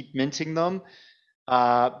going to keep minting them.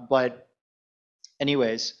 But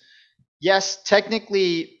anyways, yes,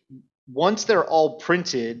 technically, once they're all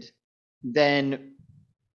printed, then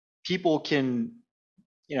people can,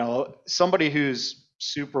 you know, somebody who's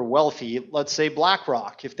super wealthy, let's say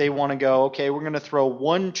BlackRock, if they want to go, okay, we're going to throw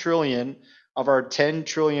 1 trillion of our $10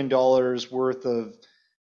 trillion worth of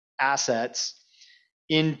assets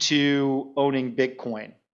into owning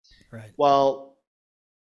Bitcoin. Right. Well,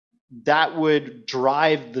 that would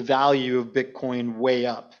drive the value of Bitcoin way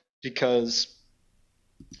up because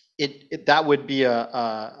that would be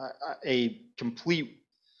a complete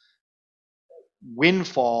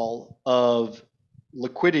windfall of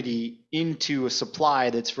liquidity into a supply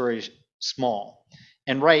that's very small.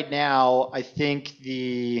 And right now, I think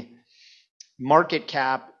the market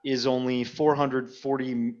cap is only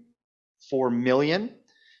 444 million.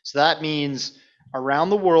 So that means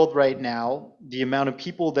around the world right now, the amount of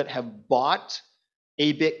people that have bought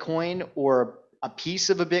a Bitcoin or a piece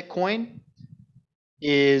of a Bitcoin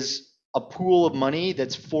is a pool of money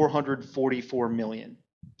that's $444 million.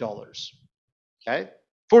 Okay?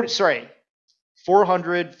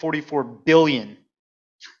 444 billion.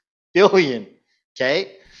 Billion.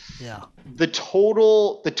 Okay? Yeah. The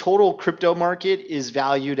total crypto market is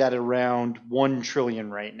valued at around 1 trillion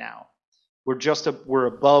right now. We're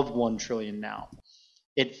above 1 trillion now.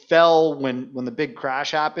 It fell when the big crash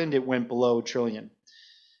happened, it went below a trillion.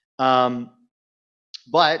 But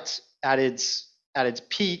at its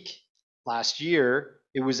peak last year,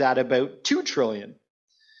 it was at about 2 trillion.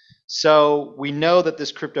 So we know that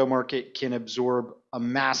this crypto market can absorb a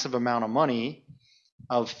massive amount of money,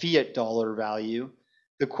 of fiat dollar value.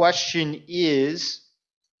 The question is,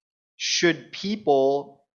 should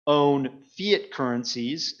people own fiat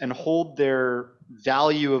currencies and hold their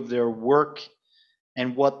value of their work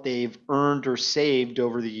and what they've earned or saved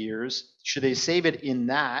over the years? Should they save it in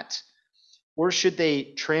that? Or should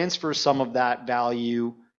they transfer some of that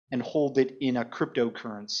value and hold it in a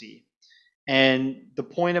cryptocurrency? And the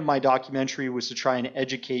point of my documentary was to try and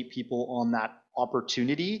educate people on that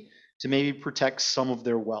opportunity to maybe protect some of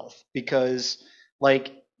their wealth. Because,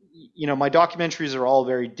 like, you know, my documentaries are all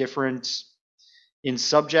very different in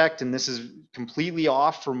subject, and this is completely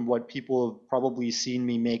off from what people have probably seen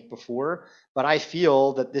me make before. But I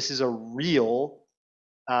feel that this is a real,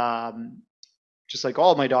 just like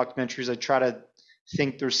all of my documentaries, I try to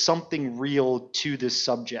think there's something real to this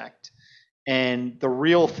subject. And the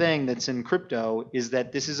real thing that's in crypto is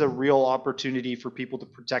that this is a real opportunity for people to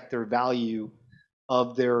protect their value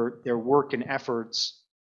of their work and efforts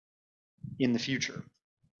in the future.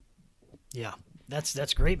 Yeah.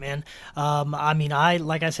 That's great, man. I mean, I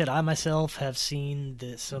like I said, I myself have seen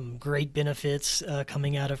some great benefits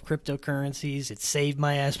coming out of cryptocurrencies. It's saved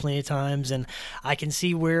my ass plenty of times, and I can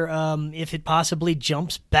see where if it possibly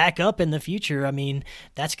jumps back up in the future, I mean,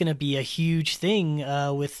 that's going to be a huge thing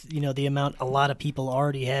with the amount a lot of people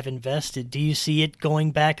already have invested. Do you see it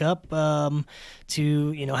going back up to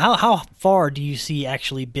how far do you see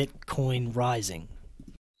actually Bitcoin rising?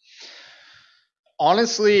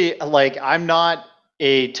 Honestly, like I'm not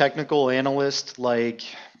a technical analyst. Like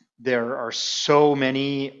there are so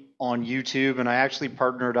many on YouTube, and I actually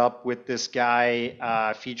partnered up with this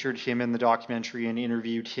guy, featured him in the documentary and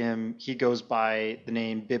interviewed him. He goes by the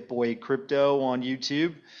name BitBoy Crypto on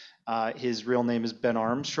YouTube. His real name is Ben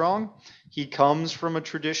Armstrong. He comes from a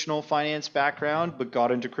traditional finance background, but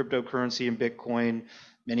got into cryptocurrency and Bitcoin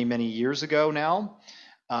many, many years ago now.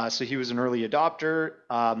 So he was an early adopter.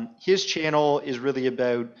 His channel is really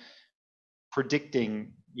about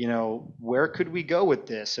predicting, where could we go with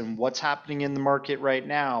this and what's happening in the market right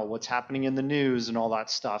now, what's happening in the news and all that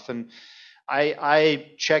stuff. And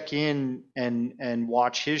I check in and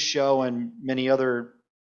watch his show and many other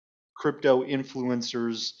crypto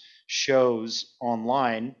influencers shows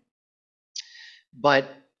online. But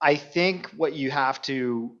I think what you have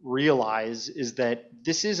to realize is that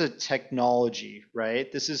this is a technology,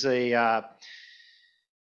 right? This is a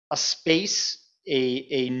space,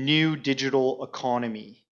 a new digital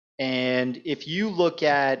economy. And if you look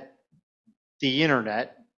at the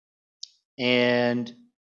internet and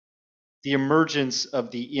the emergence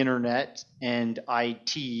of the internet and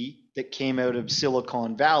IT that came out of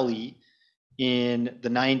Silicon Valley in the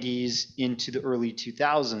 90s into the early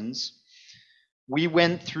 2000s, we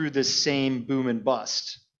went through the same boom and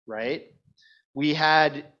bust, right? We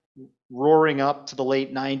had roaring up to the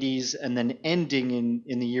late 90s and then ending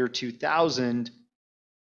in the year 2000,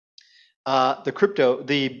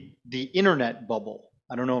 the internet bubble.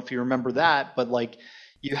 I don't know if you remember that, but like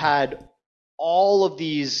you had all of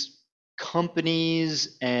these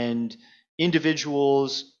companies and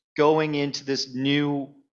individuals going into this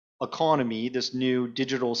new economy, this new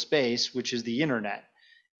digital space, which is the internet.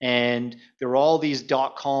 And there were all these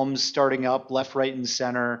dot coms starting up left, right, and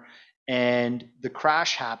center. And the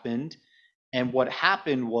crash happened. And what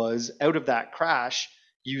happened was, out of that crash,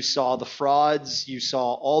 you saw the frauds, you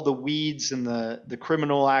saw all the weeds and the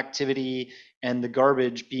criminal activity and the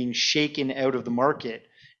garbage being shaken out of the market.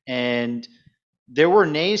 And there were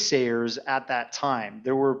naysayers at that time.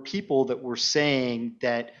 There were people that were saying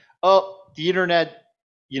that, oh, the internet,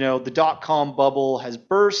 the dot com bubble has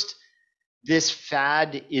burst. This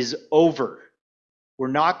fad is over. We're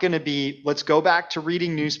not going to be, let's go back to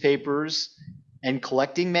reading newspapers and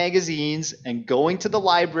collecting magazines and going to the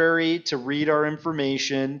library to read our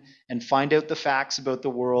information and find out the facts about the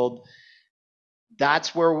world.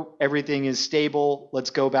 That's where everything is stable. Let's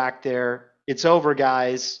go back there. It's over,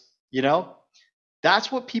 guys.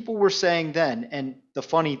 That's what people were saying then. And the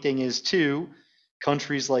funny thing is, too,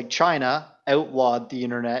 countries like China outlawed the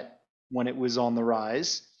internet when it was on the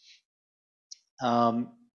rise.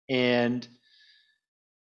 And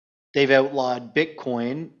they've outlawed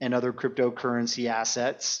Bitcoin and other cryptocurrency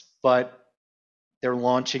assets, but they're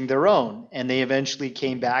launching their own. And they eventually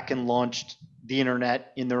came back and launched the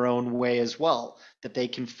internet in their own way as well, that they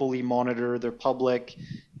can fully monitor their public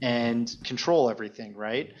and control everything,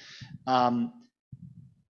 right?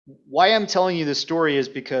 Why I'm telling you this story is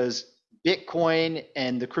because Bitcoin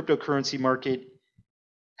and the cryptocurrency market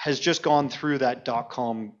has just gone through that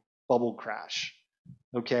dot-com bubble crash,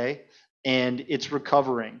 okay? And it's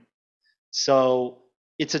recovering. So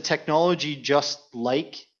it's a technology just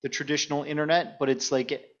like the traditional internet, but it's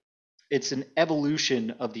an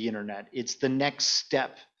evolution of the internet. It's the next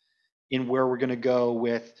step in where we're going to go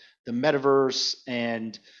with the metaverse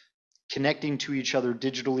and connecting to each other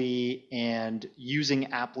digitally and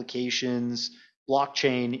using applications.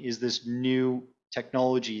 Blockchain is this new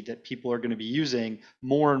technology that people are going to be using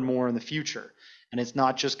more and more in the future. And it's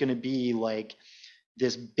not just going to be like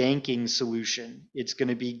this banking solution. It's going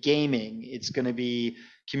to be gaming. It's going to be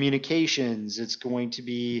communications. It's going to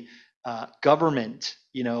be government.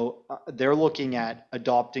 They're looking at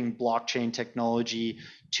adopting blockchain technology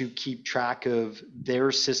to keep track of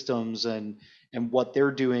their systems and what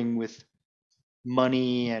they're doing with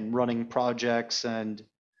money and running projects and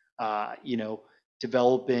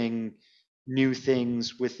developing new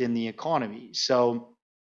things within the economy. So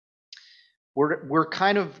we're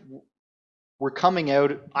coming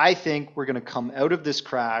out. I think we're going to come out of this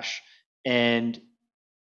crash, and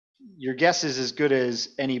your guess is as good as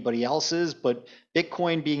anybody else's, but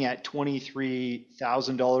Bitcoin being at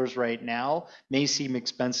 $23,000 right now may seem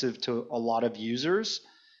expensive to a lot of users,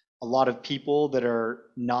 a lot of people that are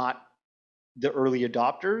not the early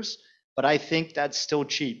adopters, but I think that's still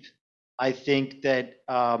cheap. I think that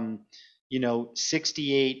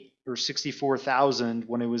 68 or 64,000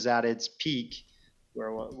 when it was at its peak,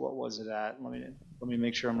 where what was it at? Let me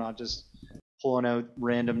make sure I'm not just pulling out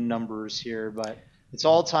random numbers here, but its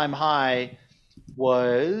all-time high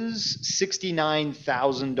was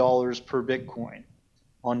 $69,000 per Bitcoin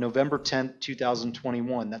on November 10th,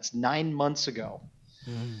 2021. That's 9 months ago.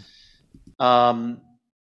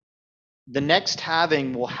 The next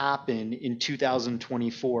halving will happen in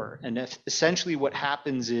 2024. And essentially what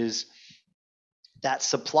happens is that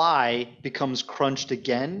supply becomes crunched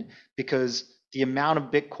again because the amount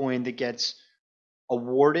of Bitcoin that gets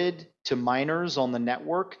awarded to miners on the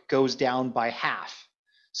network goes down by half.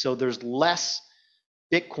 So there's less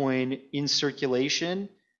Bitcoin in circulation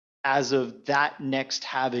as of that next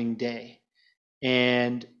halving day.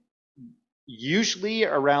 And usually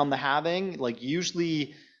around the halving, like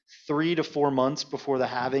usually 3 to 4 months before the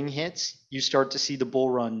halving hits, you start to see the bull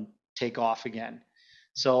run take off again.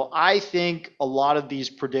 So I think a lot of these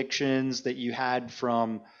predictions that you had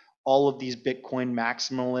from all of these Bitcoin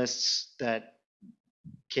maximalists that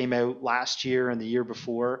came out last year and the year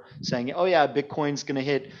before saying, oh yeah, Bitcoin's going to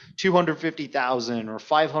hit 250,000 or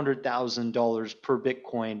 $500,000 per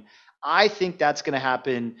Bitcoin. I think that's going to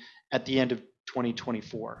happen at the end of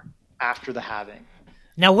 2024 after the halving.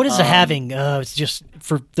 Now, what is the halving? It's just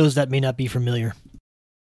for those that may not be familiar.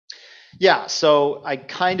 Yeah, so I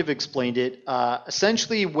kind of explained it.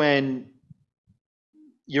 Essentially, when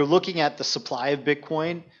you're looking at the supply of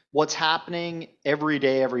Bitcoin, what's happening every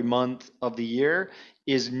day, every month of the year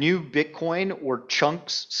is new Bitcoin or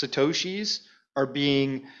chunks, Satoshis, are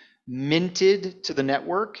being minted to the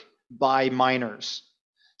network by miners.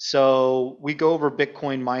 So we go over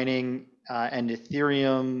Bitcoin mining and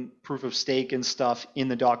Ethereum proof of stake and stuff in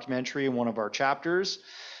the documentary in one of our chapters.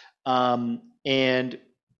 And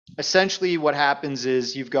essentially what happens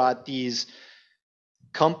is you've got these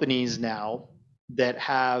companies now that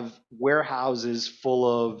have warehouses full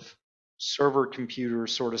of server computer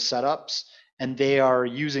sort of setups, and they are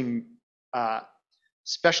using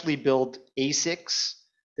specially built ASICs.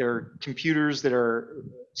 They're computers that are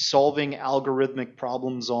solving algorithmic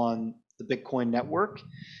problems on the Bitcoin network.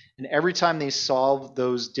 And every time they solve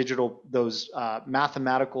those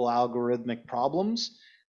mathematical algorithmic problems,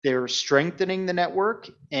 they're strengthening the network.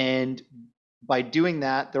 And by doing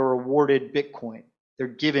that, they're awarded Bitcoin. They're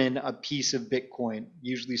given a piece of Bitcoin,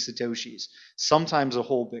 usually Satoshis, sometimes a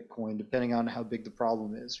whole Bitcoin, depending on how big the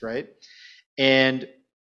problem is, right? And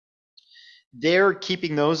they're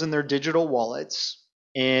keeping those in their digital wallets.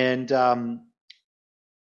 And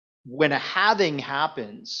when a halving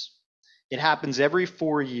happens, it happens every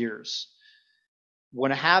 4 years.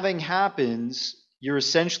 When a halving happens, you're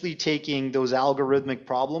essentially taking those algorithmic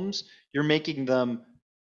problems, you're making them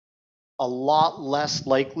a lot less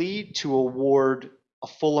likely to award a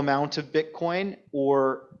full amount of Bitcoin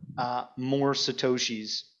or more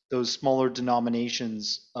Satoshis, those smaller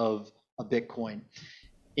denominations of a Bitcoin.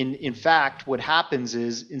 In fact, what happens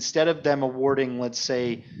is instead of them awarding, let's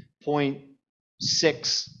say,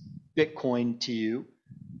 0.6 Bitcoin to you,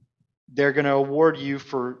 they're going to award you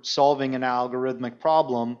for solving an algorithmic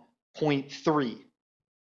problem 0.3.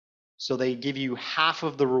 So they give you half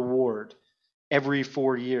of the reward every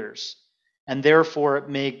 4 years. And therefore, it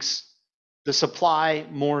makes the supply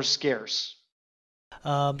more scarce.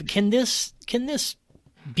 Can this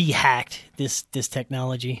be hacked, this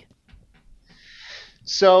technology?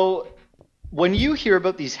 So when you hear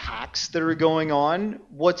about these hacks that are going on,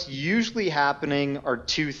 what's usually happening are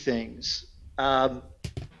two things.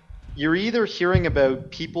 You're either hearing about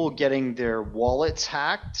people getting their wallets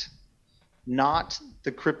hacked, not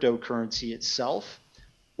the cryptocurrency itself,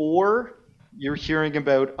 or you're hearing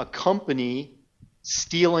about a company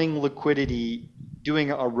stealing liquidity,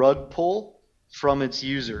 doing a rug pull from its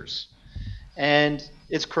users. And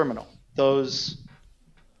it's criminal. Those,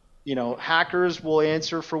 hackers will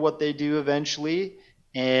answer for what they do eventually.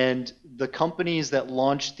 And the companies that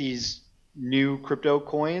launch these new crypto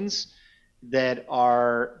coins that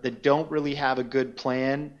don't really have a good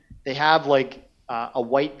plan, they have like a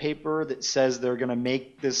white paper that says they're going to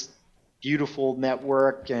make this beautiful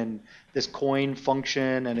network and this coin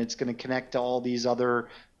function, and it's going to connect to all these other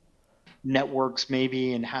networks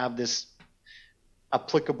maybe and have this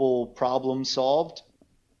applicable problem solved.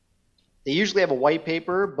 They usually have a white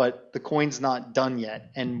paper, but the coin's not done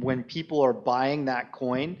yet. And when people are buying that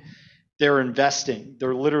coin, they're investing.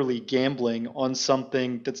 They're literally gambling on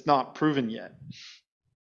something that's not proven yet.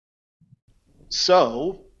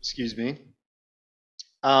 So, excuse me,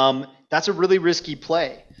 that's a really risky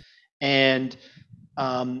play. And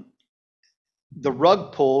the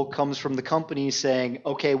rug pull comes from the company saying,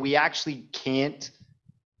 okay, we actually can't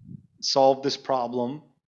solve this problem.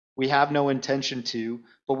 We have no intention to,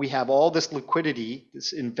 but we have all this liquidity,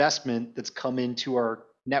 this investment that's come into our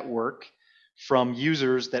network from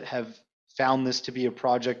users that have found this to be a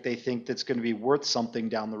project they think that's going to be worth something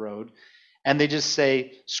down the road. And they just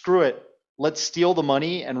say, screw it, let's steal the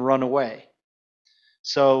money and run away.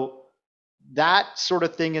 So that sort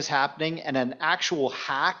of thing is happening. And an actual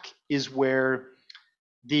hack is where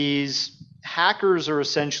these hackers are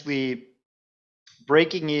essentially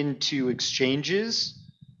breaking into exchanges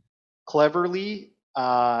cleverly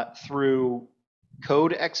through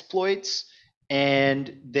code exploits,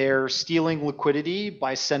 and they're stealing liquidity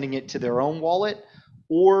by sending it to their own wallet,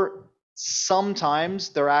 or sometimes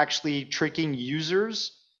they're actually tricking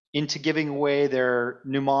users into giving away their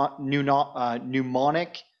mnemonic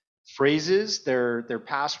phrases, their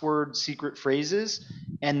password secret phrases,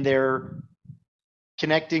 and they're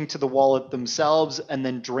connecting to the wallet themselves and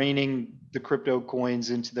then draining the crypto coins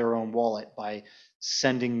into their own wallet by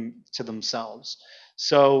sending to themselves.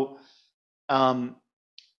 So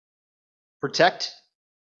protect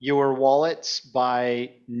your wallets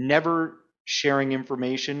by never sharing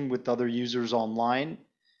information with other users online.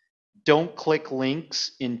 Don't click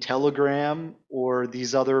links in Telegram or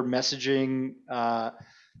these other messaging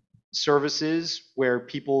services where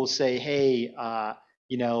people say, hey,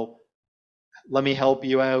 let me help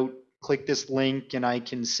you out. Click this link and I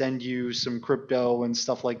can send you some crypto and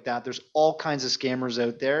stuff like that. There's all kinds of scammers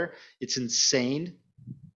out there. It's insane.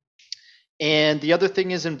 And the other thing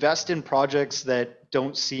is invest in projects that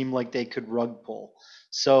don't seem like they could rug pull.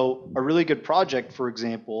 So a really good project, for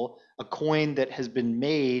example, a coin that has been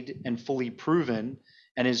made and fully proven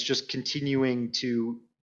and is just continuing to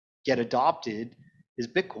get adopted is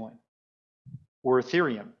Bitcoin or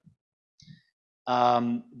Ethereum.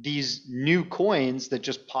 These new coins that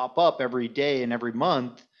just pop up every day and every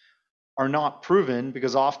month are not proven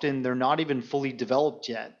because often they're not even fully developed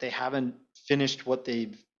yet. They haven't finished what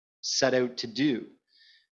they've set out to do.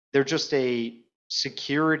 They're just a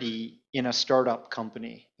security in a startup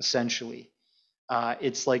company, essentially.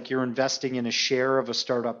 It's like you're investing in a share of a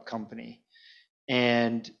startup company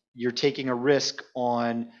and you're taking a risk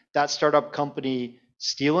on that startup company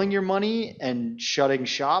stealing your money and shutting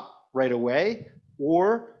shop right away,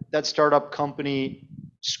 or that startup company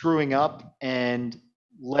screwing up and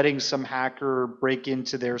letting some hacker break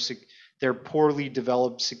into their poorly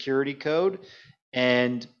developed security code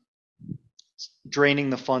and draining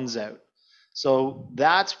the funds out. So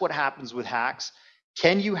that's what happens with hacks.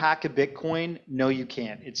 Can you hack a Bitcoin? No, you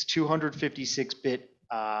can't. It's 256-bit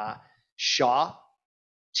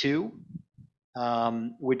SHA-2,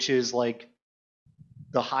 which is like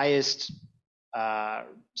the highest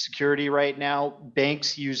security right now.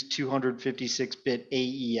 Banks use 256-bit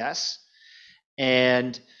AES,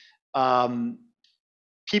 and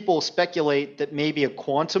people speculate that maybe a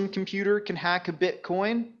quantum computer can hack a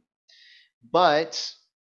Bitcoin, but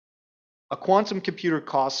a quantum computer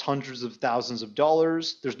costs hundreds of thousands of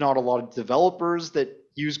dollars. There's not a lot of developers that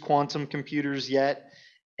use quantum computers yet,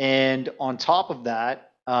 and on top of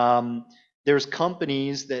that, there's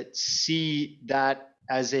companies that see that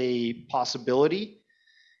as a possibility,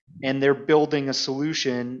 and they're building a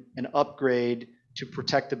solution, an upgrade to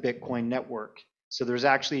protect the Bitcoin network. So there's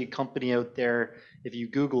actually a company out there, if you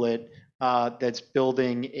Google it, that's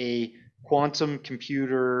building a quantum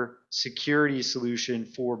computer security solution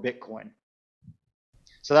for Bitcoin.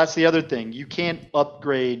 So that's the other thing. You can't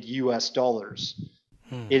upgrade US dollars.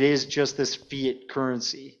 It is just this fiat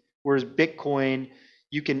currency. Whereas Bitcoin,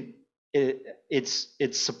 you can, its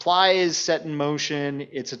supply is set in motion,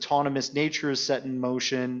 its autonomous nature is set in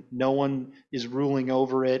motion, no one is ruling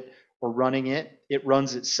over it or running it. It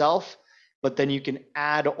runs itself, but then you can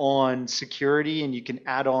add on security and you can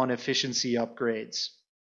add on efficiency upgrades.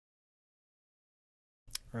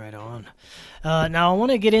 Right on. Now I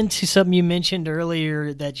want to get into something you mentioned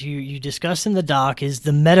earlier that you discussed in the doc is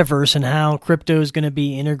the metaverse and how crypto is going to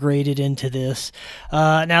be integrated into this.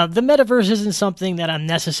 Now the metaverse isn't something that I'm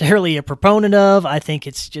necessarily a proponent of. I think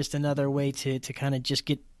it's just another way to kind of just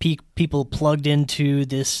get people plugged into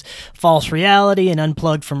this false reality and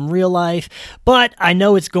unplugged from real life. But I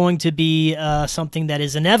know it's going to be something that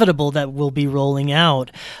is inevitable that will be rolling out.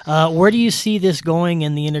 Where do you see this going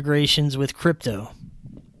in the integrations with crypto?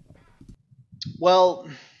 Well,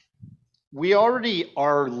 we already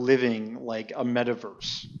are living like a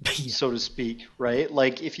metaverse, Yeah. so to speak, right?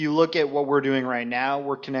 Like if you look at what we're doing right now,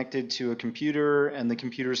 we're connected to a computer and the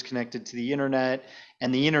computer is connected to the internet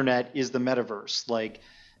and the internet is the metaverse. Like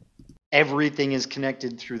everything is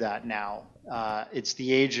connected through that now. It's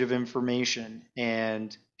the age of information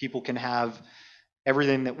and people can have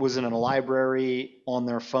everything that was in a library on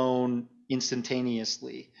their phone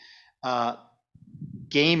instantaneously. Uh,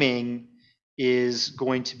 Gaming is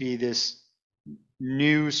going to be this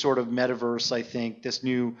new sort of metaverse, I think, this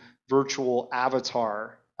new virtual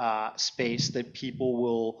avatar space that people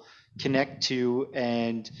will connect to.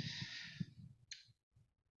 And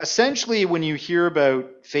essentially, when you hear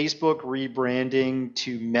about Facebook rebranding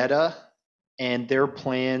to Meta and their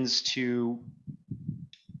plans to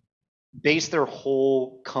base their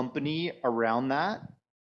whole company around that,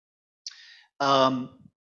 um,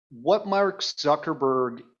 what Mark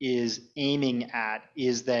Zuckerberg is aiming at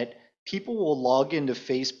is that people will log into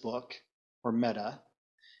Facebook or Meta,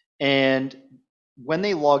 and when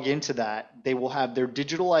they log into that, they will have their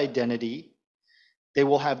digital identity, they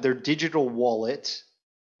will have their digital wallet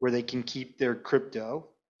where they can keep their crypto,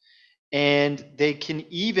 and they can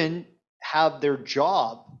even have their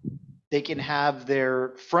job. They can have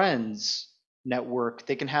their friends network,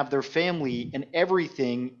 they can have their family and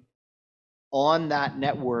everything on that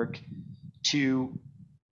network to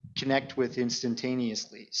connect with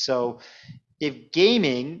instantaneously. So if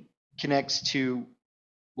gaming connects to,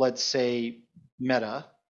 let's say, Meta,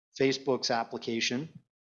 Facebook's application,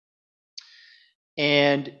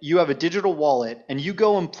 and you have a digital wallet and you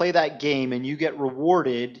go and play that game and you get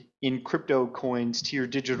rewarded in crypto coins to your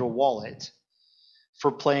digital wallet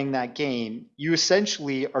for playing that game, you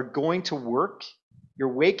essentially are going to work,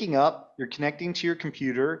 you're waking up, you're connecting to your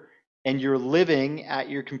computer, and you're living at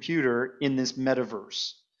your computer in this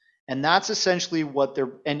metaverse. And that's essentially what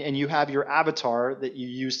they're, and you have your avatar that you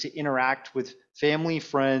use to interact with family,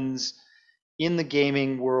 friends in the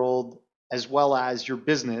gaming world, as well as your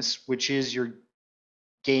business, which is your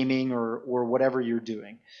gaming or whatever you're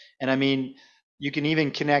doing. And I mean, you can even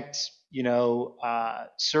connect,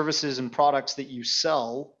 services and products that you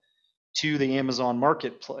sell to the Amazon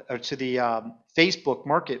marketplace or to the Facebook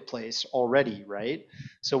marketplace already, right?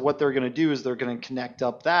 So what they're going to do is they're going to connect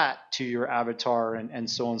up that to your avatar and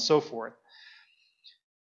so on and so forth.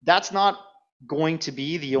 That's not going to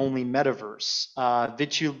be the only metaverse.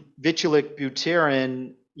 Vitalik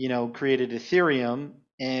Buterin, created Ethereum,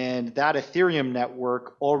 and that Ethereum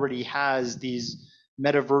network already has these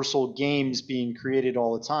metaversal games being created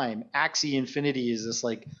all the time. Axie Infinity is this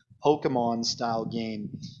like Pokemon style game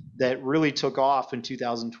that really took off in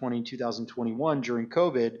 2020, 2021 during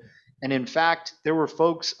COVID. And in fact, there were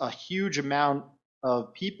folks, a huge amount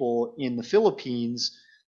of people in the Philippines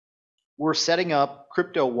were setting up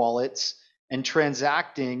crypto wallets and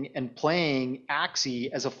transacting and playing Axie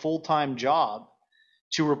as a full-time job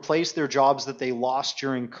to replace their jobs that they lost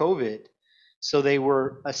during COVID. So they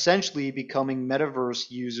were essentially becoming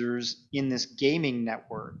metaverse users in this gaming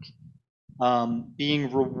network,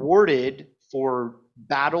 being rewarded for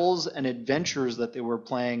battles and adventures that they were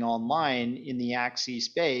playing online in the Axie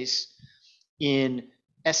space in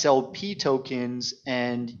SLP tokens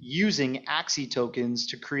and using Axie tokens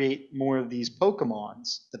to create more of these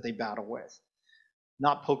Pokemons that they battle with.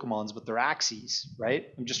 Not Pokemons, but they're Axies, right?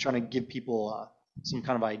 I'm just trying to give people some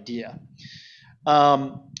kind of idea.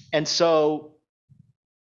 And so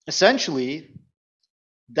essentially,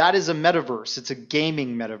 that is a metaverse. It's a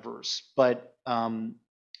gaming metaverse, but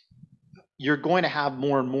you're going to have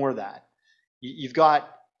more and more of that. You've got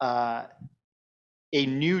a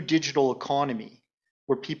new digital economy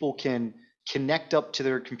where people can connect up to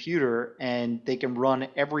their computer and they can run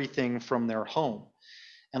everything from their home.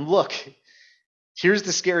 And look, here's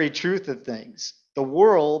the scary truth of things. The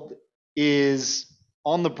world is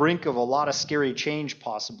on the brink of a lot of scary change,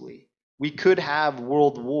 possibly. We could have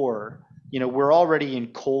world war. We're already in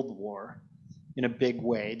Cold War in a big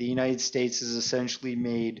way. The United States has essentially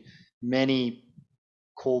made many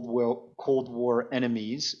Cold War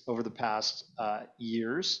enemies over the past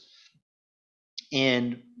years.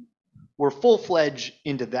 And we're full-fledged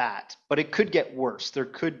into that, but it could get worse. There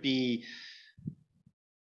could be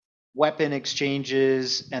weapon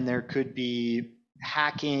exchanges and there could be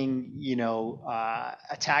hacking,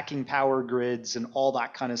 attacking power grids and all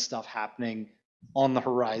that kind of stuff happening on the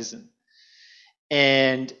horizon.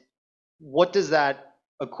 And what does that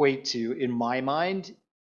equate to in my mind?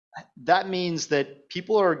 That means that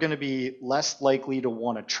people are going to be less likely to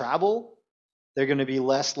want to travel. They're going to be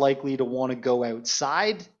less likely to want to go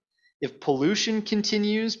outside. if pollution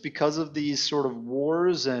continues because of these sort of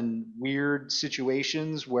wars and weird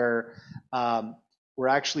situations where we're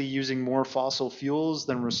actually using more fossil fuels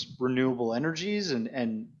than renewable energies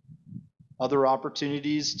and other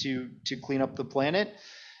opportunities to clean up the planet,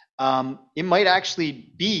 it might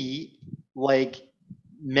actually be like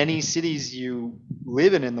many cities you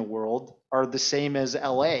live in the world are the same as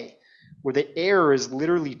LA, where the air is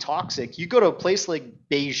literally toxic. You go to a place like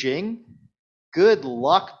Beijing, good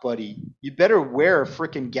luck, buddy. You better wear a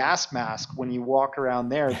freaking gas mask when you walk around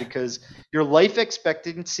there, because your life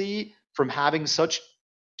expectancy from having such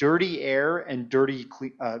dirty air and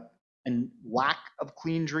and lack of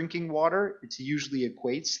clean drinking water, it usually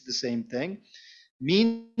equates to the same thing,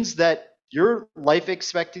 means that your life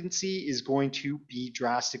expectancy is going to be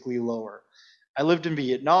drastically lower. I lived in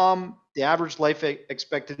Vietnam. The average life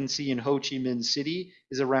expectancy in Ho Chi Minh City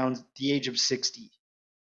is around the age of 60.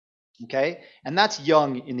 Okay? And that's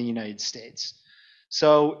young in the United States.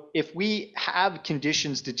 So if we have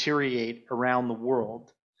conditions deteriorate around the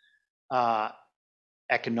world, uh,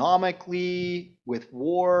 economically, with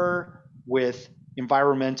war, with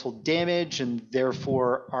environmental damage, and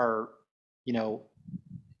therefore our, you know,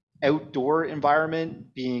 outdoor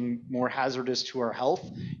environment being more hazardous to our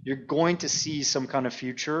health, you're going to see some kind of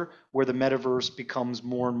future where the metaverse becomes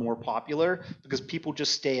more and more popular because people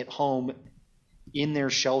just stay at home in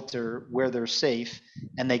their shelter where they're safe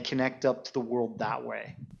and they connect up to the world that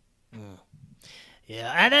way.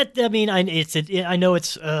 Yeah, and I mean, I know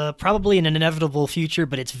it's probably an inevitable future,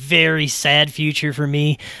 but it's very sad future for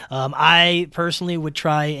me. I personally would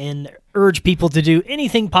try and urge people to do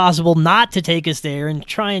anything possible not to take us there and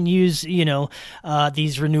try and use,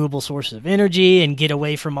 these renewable sources of energy and get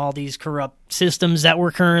away from all these corrupt systems that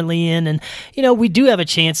we're currently in. And, we do have a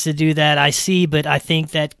chance to do that, I see, but I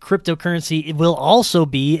think that cryptocurrency will also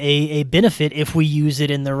be a benefit if we use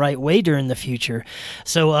it in the right way during the future.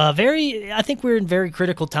 So, I think we're in very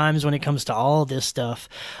critical times when it comes to all this stuff.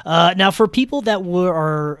 Now, for people that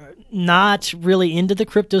are not really into the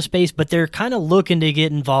crypto space, but they're kind of looking to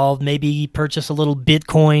get involved, maybe purchase a little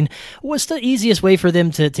Bitcoin, what's the easiest way for them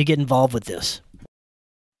to get involved with this?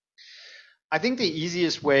 I think the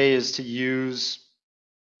easiest way is to use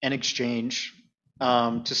an exchange.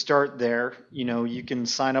 To start there, you can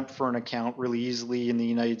sign up for an account really easily in the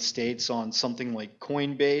United States on something like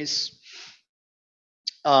Coinbase.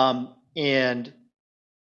 And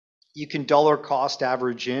you can dollar cost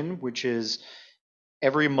average in, which is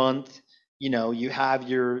every month, you have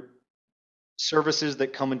your services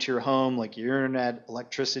that come into your home, like your internet,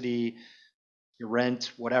 electricity, your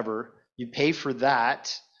rent, whatever. You pay for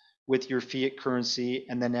that with your fiat currency,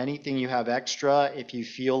 and then anything you have extra, if you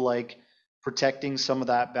feel like protecting some of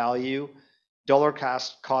that value, dollar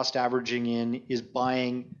cost averaging in is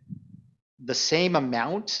buying the same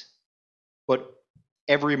amount, but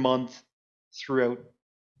every month throughout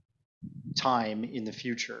time in the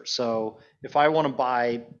future. So if I want to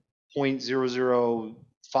buy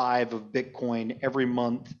 0.005 of Bitcoin every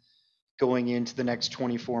month going into the next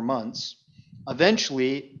 24 months,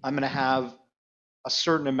 eventually I'm going to have a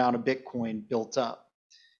certain amount of Bitcoin built up.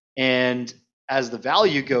 And as the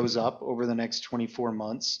value goes up over the next 24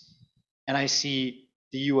 months, and I see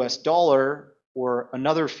the US dollar or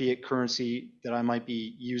another fiat currency that I might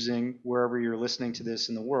be using wherever you're listening to this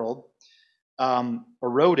in the world,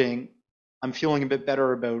 eroding, I'm feeling a bit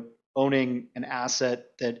better about owning an asset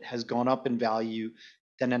that has gone up in value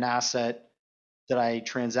than an asset that I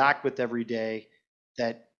transact with every day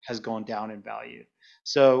that has gone down in value.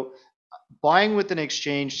 So buying with an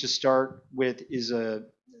exchange to start with is a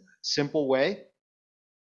simple way.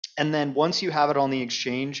 And then once you have it on the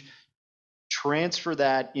exchange, transfer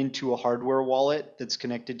that into a hardware wallet that's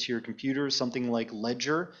connected to your computer, something like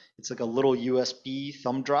Ledger. It's like a little USB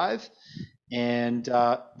thumb drive. And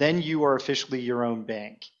then you are officially your own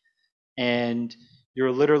bank. And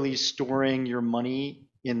you're literally storing your money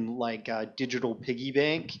in like a digital piggy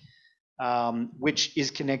bank, which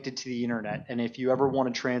is connected to the internet. And if you ever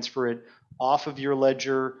want to transfer it off of your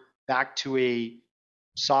Ledger back to a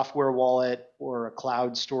software wallet or a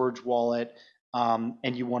cloud storage wallet,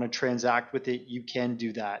 and you want to transact with it, you can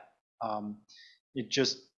do that. It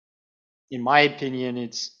just, in my opinion,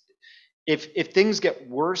 it's if things get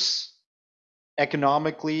worse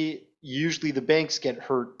economically, usually the banks get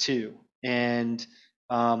hurt too. And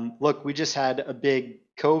look, we just had a big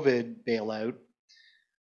COVID bailout.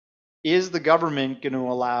 Is the government going to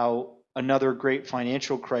allow another great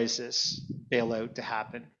financial crisis bailout to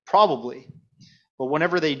happen? Probably. But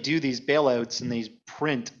whenever they do these bailouts and they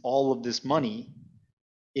print all of this money,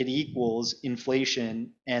 it equals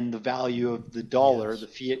inflation, and the value of the dollar, Yes. the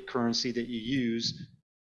fiat currency that you use,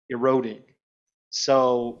 eroding.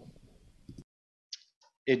 So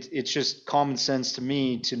it's just common sense to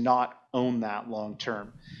me to not own that long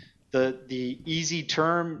term. The easy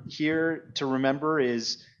term here to remember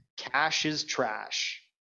is cash is trash.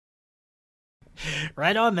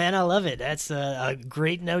 Right on, man. I love it. That's a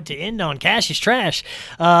great note to end on. Cash is trash.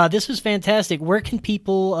 This was fantastic. Where can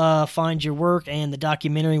people find your work and the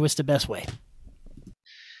documentary? What's the best way?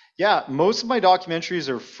 Yeah, most of my documentaries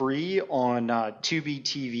are free on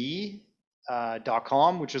tubetv.com,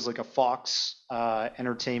 which is like a Fox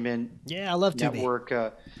entertainment Yeah, I love Tubi. network.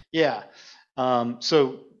 Yeah.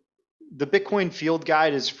 So the Bitcoin Field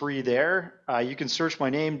Guide is free there. You can search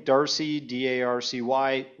my name, Darcy, Darcy,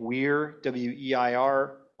 Weir, Weir,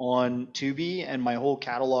 on Tubi, and my whole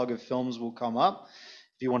catalog of films will come up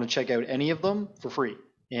if you want to check out any of them for free.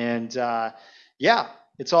 And yeah,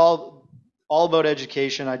 it's all about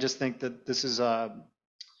education. I just think that this is a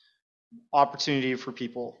opportunity for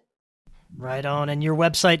people. Right on. And your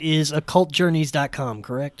website is occultjourneys.com,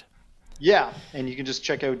 correct? Yeah, and you can just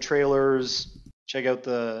check out trailers, check out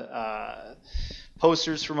the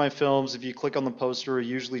posters for my films. If you click on the poster, it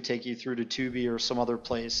usually take you through to Tubi or some other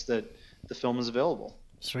place that the film is available.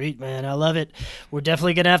 Sweet, man. I love it. We're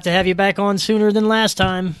definitely going to have you back on sooner than last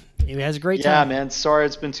time. It has a great time. Yeah, man. Sorry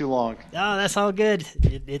it's been too long. Oh, that's all good.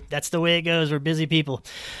 That's the way it goes. We're busy people.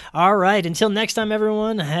 All right. Until next time,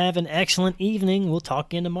 everyone, have an excellent evening. We'll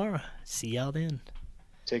talk again tomorrow. See y'all then.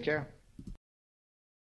 Take care.